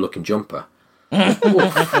wonderful-looking jumper. That's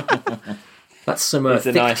some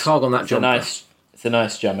thick tog on that jumper. It's a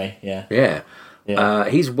nice jummy, yeah. Yeah.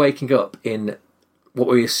 He's waking up in what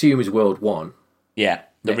we assume is World 1. Yeah,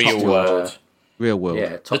 the real world. Real world.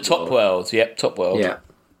 Yeah, Top world. Yep, top world. Yeah.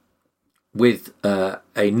 with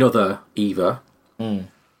another Eva,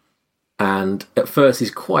 and at first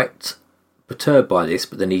he's quite perturbed by this,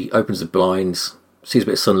 but then he opens the blinds, sees a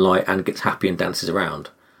bit of sunlight, and gets happy and dances around.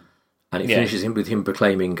 And it finishes with him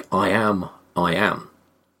proclaiming, "I am, I am."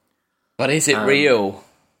 But is it real?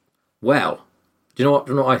 Well, do you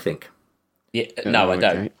know what I think? Yeah, no, I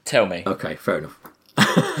don't. Okay. Tell me. Okay, fair enough.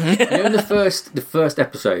 In the first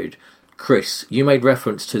episode, Chris, you made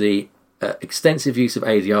reference to the extensive use of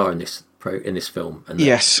ADR in this film, and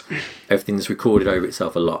Yes. everything's recorded over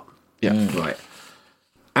itself a lot. Yeah. Right.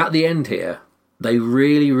 At the end here, they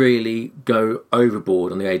really, really go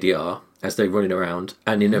overboard on the ADR as they're running around,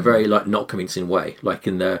 and in a very not convincing way. Like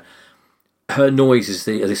in her noises as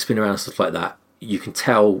they spin around and stuff like that, you can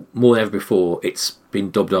tell more than ever before it's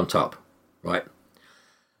been dubbed on top, right?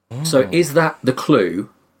 So is that the clue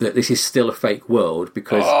that this is still a fake world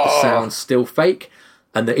because the sound's still fake,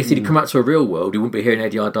 and that if he'd come out to a real world, he wouldn't be hearing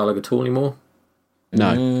ADR dialogue at all anymore?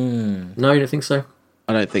 No. No, you don't think so?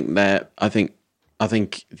 I don't think that. I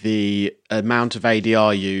think the amount of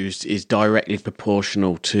ADR used is directly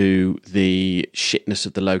proportional to the shitness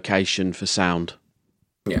of the location for sound.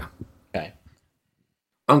 Yeah. Okay.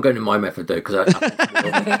 I'm going to my method though, because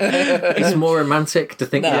it's more romantic to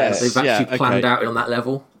think that they've actually planned out it on that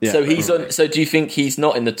level. Yeah. So he's on. So do you think he's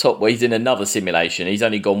not in the top where he's in another simulation? He's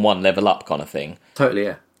only gone one level up, kind of thing. Totally,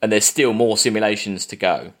 yeah. And there's still more simulations to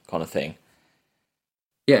go, kind of thing.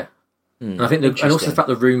 Yeah. And I think, and also the fact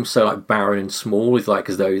the room's so barren and small is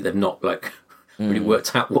as though they've not really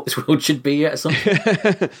worked out what this world should be yet or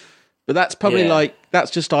something. But that's probably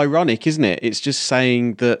that's just ironic, isn't it? It's just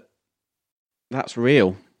saying that that's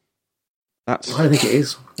real. I don't think it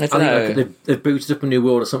is. I think they've booted up a new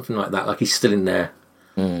world or something like that. Like he's still in there.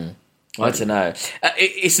 I don't know.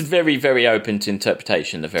 It's very, very open to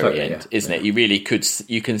interpretation. The very end, isn't it? You really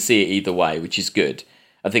you can see it either way, which is good.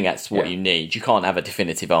 I think that's what you need. You can't have a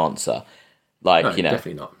definitive answer.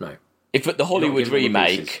 Definitely not. No. If the Hollywood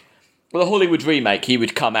remake, he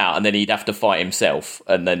would come out and then he'd have to fight himself,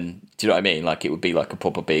 and then do you know what I mean? It would be a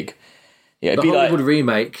proper big. Yeah, the Hollywood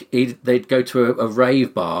remake, they'd go to a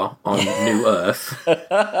rave bar on New Earth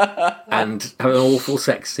and have an awful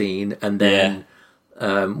sex scene, and then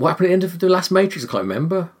what happened at the end of the last Matrix? I can't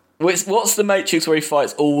remember. What's the Matrix where he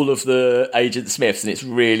fights all of the Agent Smiths and it's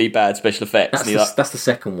really bad special effects? That's the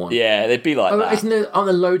second one. Yeah, they'd be like that. Aren't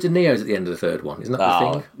there loads of Neos at the end of the third one? Isn't that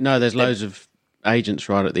the thing? No, there's loads of agents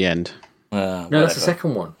right at the end. No, that's the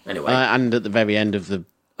second one. Anyway. And at the very end of the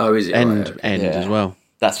is it? end as well.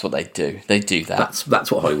 That's what they do. They do that.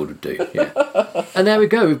 That's what Hollywood would do, yeah. And there we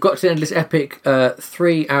go. We've got to the end of this epic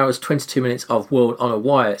 3 hours, 22 minutes of World on a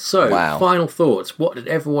Wire. So, final thoughts. What did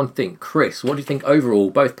everyone think? Chris, what do you think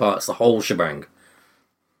overall, both parts, the whole shebang?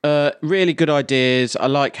 Really good ideas. I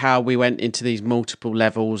like how we went into these multiple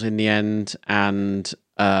levels in the end, and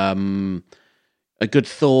a good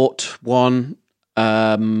thought one.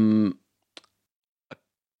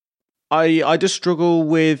 I just struggle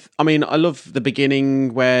with. I mean, I love the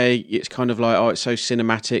beginning where it's kind of it's so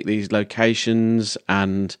cinematic, these locations,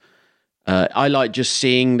 and I like just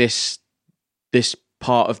seeing this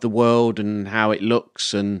part of the world and how it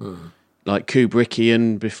looks, and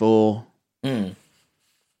Kubrickian before,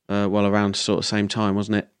 around sort of same time,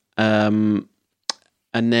 wasn't it? And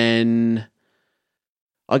then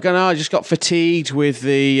I don't know. I just got fatigued with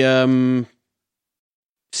the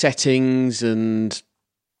settings and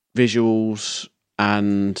visuals,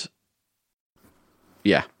 and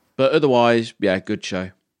but otherwise, good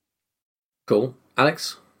show. Cool.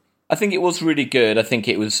 Alex? I think it was really good. I think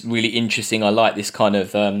it was really interesting. I like this kind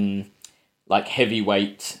of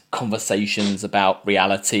heavyweight conversations about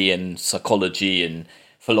reality and psychology and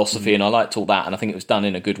philosophy, and I liked all that, and I think it was done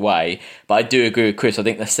in a good way. But I do agree with Chris. I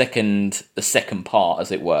think the second part,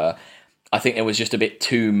 as it were, I think it was just a bit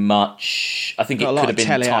too much. I think it could have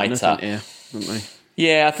been tighter.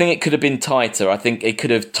 Yeah, I think it could have been tighter. I think it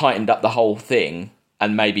could have tightened up the whole thing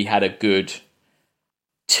and maybe had a good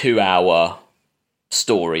 2-hour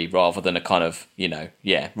story rather than a kind of,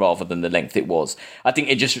 rather than the length it was. I think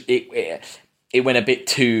it went a bit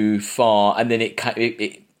too far, and then it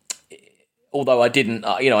although I didn't,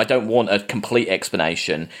 I don't want a complete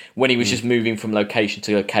explanation. When he was just moving from location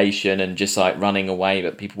to location and just running away,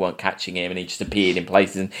 but people weren't catching him, and he just appeared in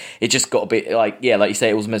places, and it just got a bit like you say,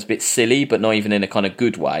 it was almost a bit silly, but not even in a kind of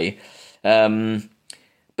good way. But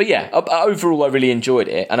overall, I really enjoyed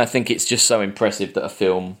it, and I think it's just so impressive that a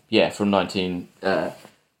film, from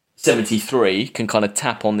 1973 can kind of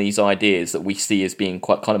tap on these ideas that we see as being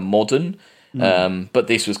quite kind of modern. But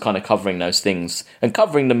this was kind of covering those things and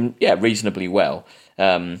covering them, reasonably well.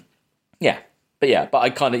 but I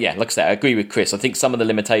kind of, like I say, I agree with Chris. I think some of the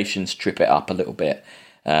limitations trip it up a little bit.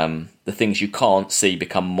 The things you can't see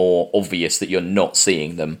become more obvious that you're not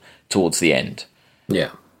seeing them towards the end. Yeah.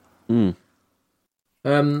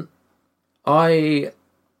 I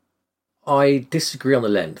disagree on the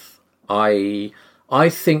length. I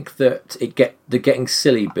think that the getting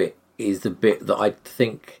silly bit is the bit that I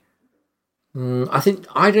think.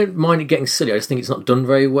 I don't mind it getting silly. I just think it's not done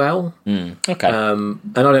very well. Okay. And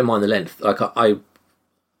I don't mind the length. Like I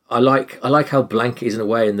like how blank it is in a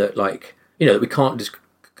way, and that we can't just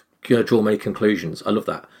draw many conclusions. I love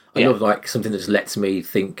that. I love something that just lets me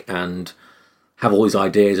think and have all these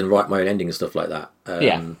ideas and write my own ending and stuff like that.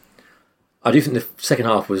 I do think the second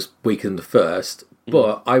half was weaker than the first,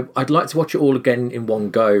 but I'd like to watch it all again in one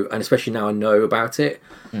go, and especially now I know about it.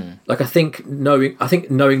 I think knowing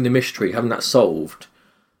the mystery, having that solved,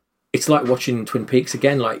 it's like watching Twin Peaks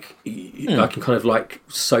again. I can kind of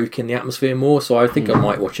soak in the atmosphere more, so I think I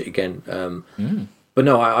might watch it again. But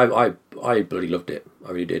no, I bloody loved it.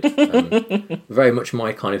 I really did. Very much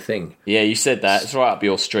my kind of thing. Yeah, you said that. It's right up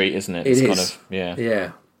your street, isn't it? It's is. Kind of, yeah.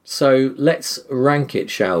 Yeah. So let's rank it,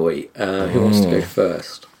 shall we? Who wants to go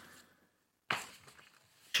first?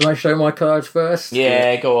 Shall I show my cards first?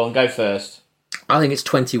 Yeah, go on, go first. I think it's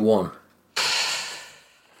 21.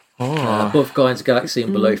 Above Guardians of the Galaxy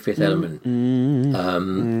and below Fifth Element.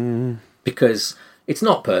 Because it's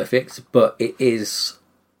not perfect, but it is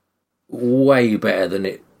way better than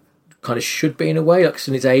it kind of should be in a way,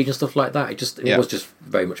 in its age and stuff like that. It was just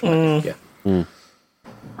very much my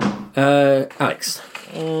Alex.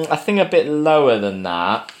 I think a bit lower than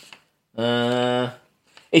that.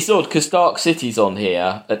 It's odd because Dark City's on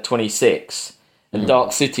here at 26, and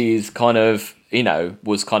Dark City is kind of,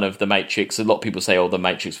 was kind of the Matrix. A lot of people say, the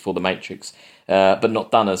Matrix before the Matrix, but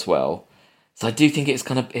not done as well. So I do think it's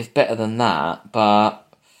better than that,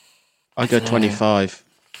 but I go 25.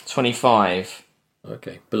 25.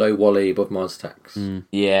 Okay, below Wall-E, above Mars Attacks.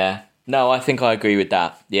 Yeah. No, I think I agree with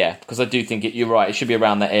that. Yeah, because I do think you're right. It should be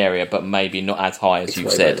around that area, but maybe not as high as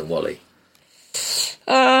you've said. It's better than Wall-E.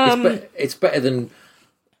 It's better than.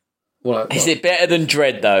 Is it better than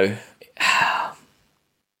Dread though?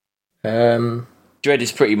 Dread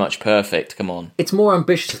is pretty much perfect. Come on. It's more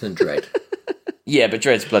ambitious than Dread. Yeah, but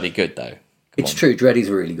Dread's bloody good though. It's true. Dread is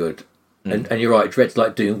really good, and you're right. Dread's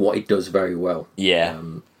doing what it does very well. Yeah.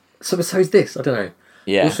 So is this. I don't know.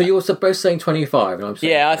 Yeah. Well, so you're both saying 25, and I'm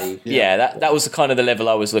saying that was the kind of the level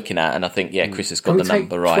I was looking at, and I think Chris has got the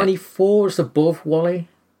number right. 24 is above Wall-E.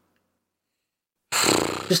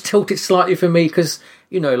 Just tilt it slightly for me because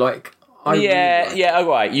all right.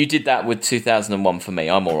 You did that with 2001 for me.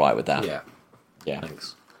 I'm all right with that. Yeah.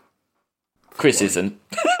 Thanks. Chris isn't.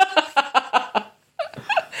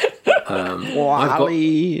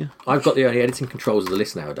 I've got the only editing controls of the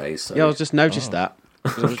list nowadays. So. Yeah, I just noticed that.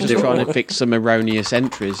 I was just trying to fix some erroneous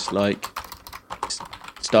entries, like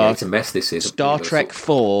it's a mess. This is Star Trek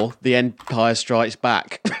 4: The Empire Strikes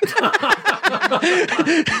Back. That's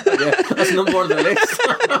number one on the list.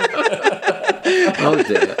 Oh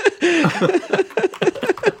dear.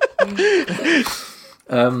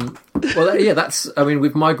 That's. I mean,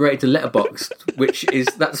 we've migrated to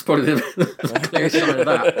Letterboxd, that's probably the clearest sign of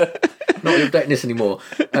that. Not updating this anymore.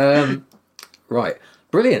 Right.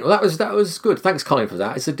 Brilliant. Well, that was good. Thanks, Colin, for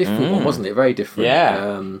that. It's a different one, wasn't it? Very different.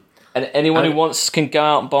 Yeah. And anyone who wants can go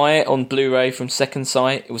out and buy it on Blu-ray from Second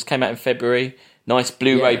Sight. It came out in February. Nice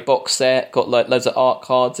Blu-ray box set. Got loads of art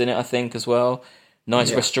cards in it, I think, as well.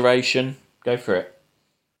 Nice restoration. Go for it.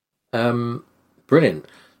 Brilliant.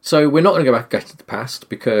 So we're not going to go back to the past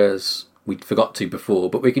because we forgot to before,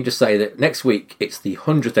 but we can just say that next week it's the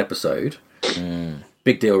 100th episode.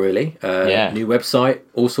 Big deal, really. New website,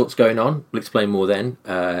 all sorts going on. We'll explain more then.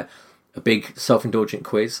 A big self-indulgent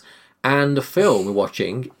quiz. And the film we're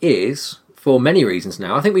watching is, for many reasons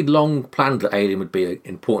now, I think we'd long planned that Alien would be an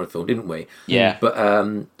important film, didn't we? Yeah. But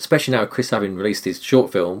especially now, Chris having released his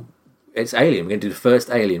short film, it's Alien. We're going to do the first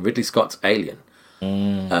Alien, Ridley Scott's Alien.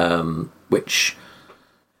 Which,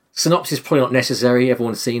 synopsis is probably not necessary.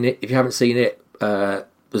 Everyone's seen it. If you haven't seen it, there's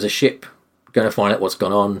a ship going to find out what's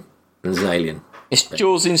gone on, and there's an alien. It's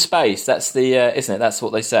Jaws in space. That's the, isn't it? That's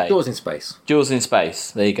what they say. Jaws in space. Jaws in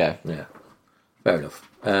space. There you go. Yeah, fair enough.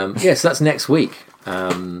 So that's next week.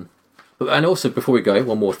 And also, before we go,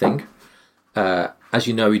 one more thing. As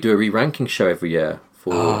you know, we do a re-ranking show every year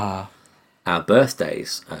for our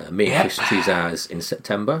birthdays. Me and Chris choose ours in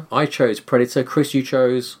September. I chose Predator. Chris, you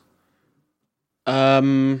chose...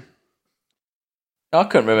 I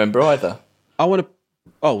couldn't remember either. I want to...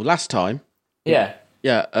 Oh, last time? Yeah.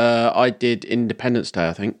 Yeah, I did Independence Day,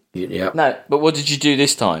 I think. Yeah. No, but what did you do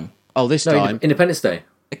this time? Oh, this time? Independence Day.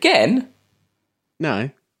 Again? No,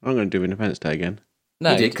 I'm going to do Independence Day again.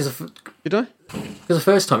 No. You did, because Did I? the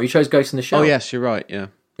first time you chose Ghost in the Shell. Oh, yes, you're right, yeah.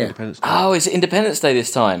 Yeah. Independence Day. Oh, is it Independence Day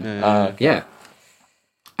this time? Okay. Yeah.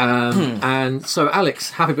 And so,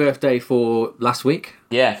 Alex, happy birthday for last week.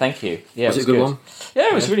 Yeah, thank you. Yeah, Was it a good one? Yeah,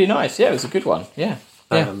 it was really nice. Yeah, it was a good one. Yeah.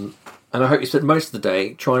 And I hope you spent most of the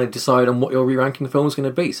day trying to decide on what your re-ranking film is going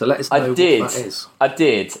to be. So let us know what that is. I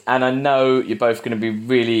did, and I know you're both going to be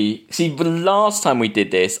really... See, the last time we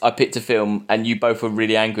did this, I picked a film, and you both were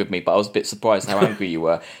really angry with me, but I was a bit surprised how angry you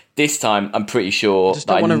were. This time, I'm pretty sure... I just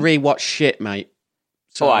don't want to re-watch shit, mate.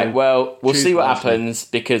 So all right, well, we'll see what wisely. happens,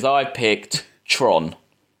 because I picked Tron.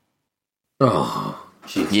 Oh,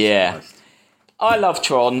 Jesus Yeah. Christ. I love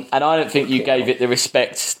Tron, and I don't think you gave it the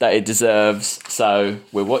respect that it deserves, so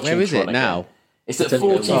we're watching Tron Where is it again. now? It's at It's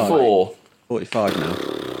only 44. 45 now.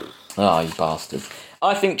 Oh, you bastard.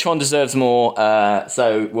 I think Tron deserves more,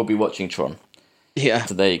 so we'll be watching Tron. Yeah.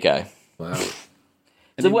 So there you go. Wow.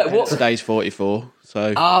 So what? Today's 44,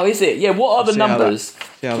 so Oh, is it? Yeah, what are the see how numbers?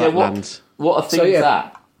 see how that what, lands. what are things yeah.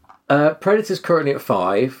 at? Predator's currently at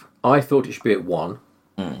 5. I thought it should be at 1.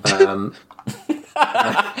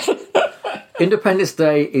 Independence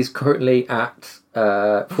Day is currently at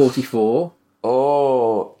 44.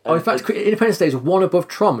 Oh. Oh, in fact, Independence Day is 1 above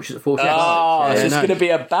Tron, which is at 45. Oh, so it's no. going to be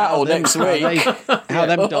a battle next week. How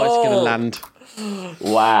them dice going to land?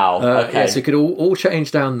 Wow. Okay. Yeah, so it could all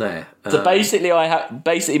change down there. So basically,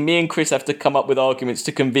 me and Chris have to come up with arguments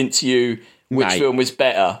to convince you which Mate. film was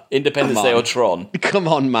better, Independence Come Day or on. Tron. Come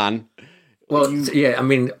on, man. Well, yeah, I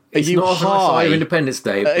mean, it's you not on the high side of high? Independence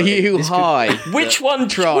Day. Are but you this could- high? Which one?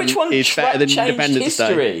 Tron Which one is better than changed Independence Day.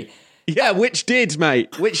 history? Yeah, which did,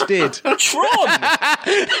 mate? Which did? Tron. Tron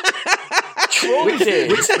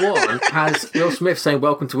did. Which one has Will Smith saying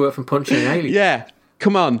 "Welcome to Earth" and punching an alien? Yeah,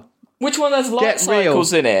 come on. Which one has light Get real.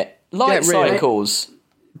 cycles in it? Light Get real. cycles.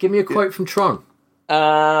 Give me a quote from Tron.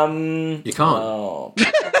 You can't. Oh.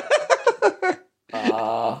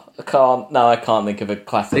 I can't. No, I can't think of a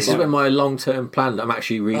classic. This is one. when my long-term plan that I'm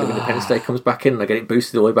actually reading Independence Day comes back in, and I get it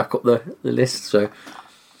boosted all the way back up the list. So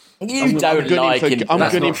You don't like I'm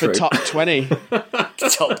That's gunning not for true. top 20.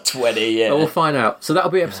 top 20, yeah. we'll find out. So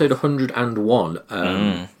that'll be episode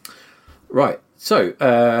 101. Right. So, check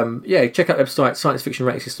out the website,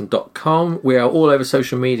 sciencefictionratingsystem.com. We are all over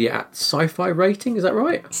social media at Sci-Fi Rating, is that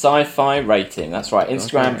right? Sci-Fi Rating, that's right.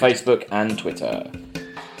 Instagram, Facebook, and Twitter.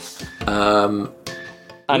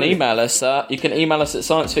 And email us. You can email us at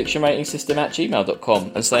sciencefictionratingsystem@gmail.com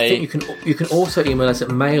and I say... think you can also email us at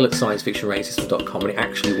mail@sciencefictionratingsystem.com, and it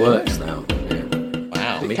actually works now.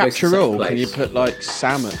 Wow. It goes to Capture the all. same Can you place. put like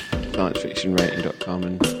Sam at sciencefictionrating.com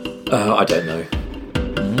and I don't know.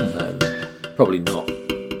 Probably not.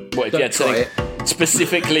 What if you had Don't try something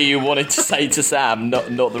specifically you wanted to say to Sam, not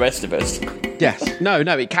the rest of us? yes, no,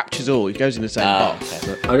 it captures all. It goes in the same box.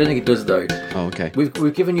 okay. I don't think it does though. Oh, okay.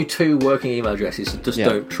 We've given you 2 working email addresses, so just Yeah.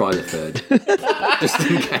 don't try the third, just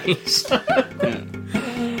in case.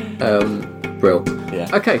 Brill. Yeah.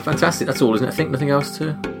 Okay, fantastic. That's all, isn't it? I think nothing else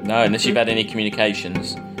to. No, unless you've had any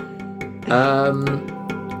communications. I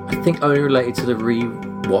think only related to the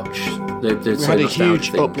rewatch. The We so had a much down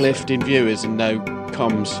huge thing. uplift in viewers and no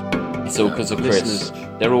comms. It's all because of Chris. listeners.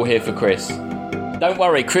 They're all here for Chris. Don't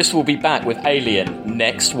worry, Chris will be back with Alien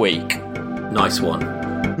next week. Nice one.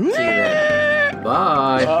 See you then.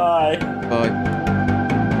 Bye. Bye. Bye.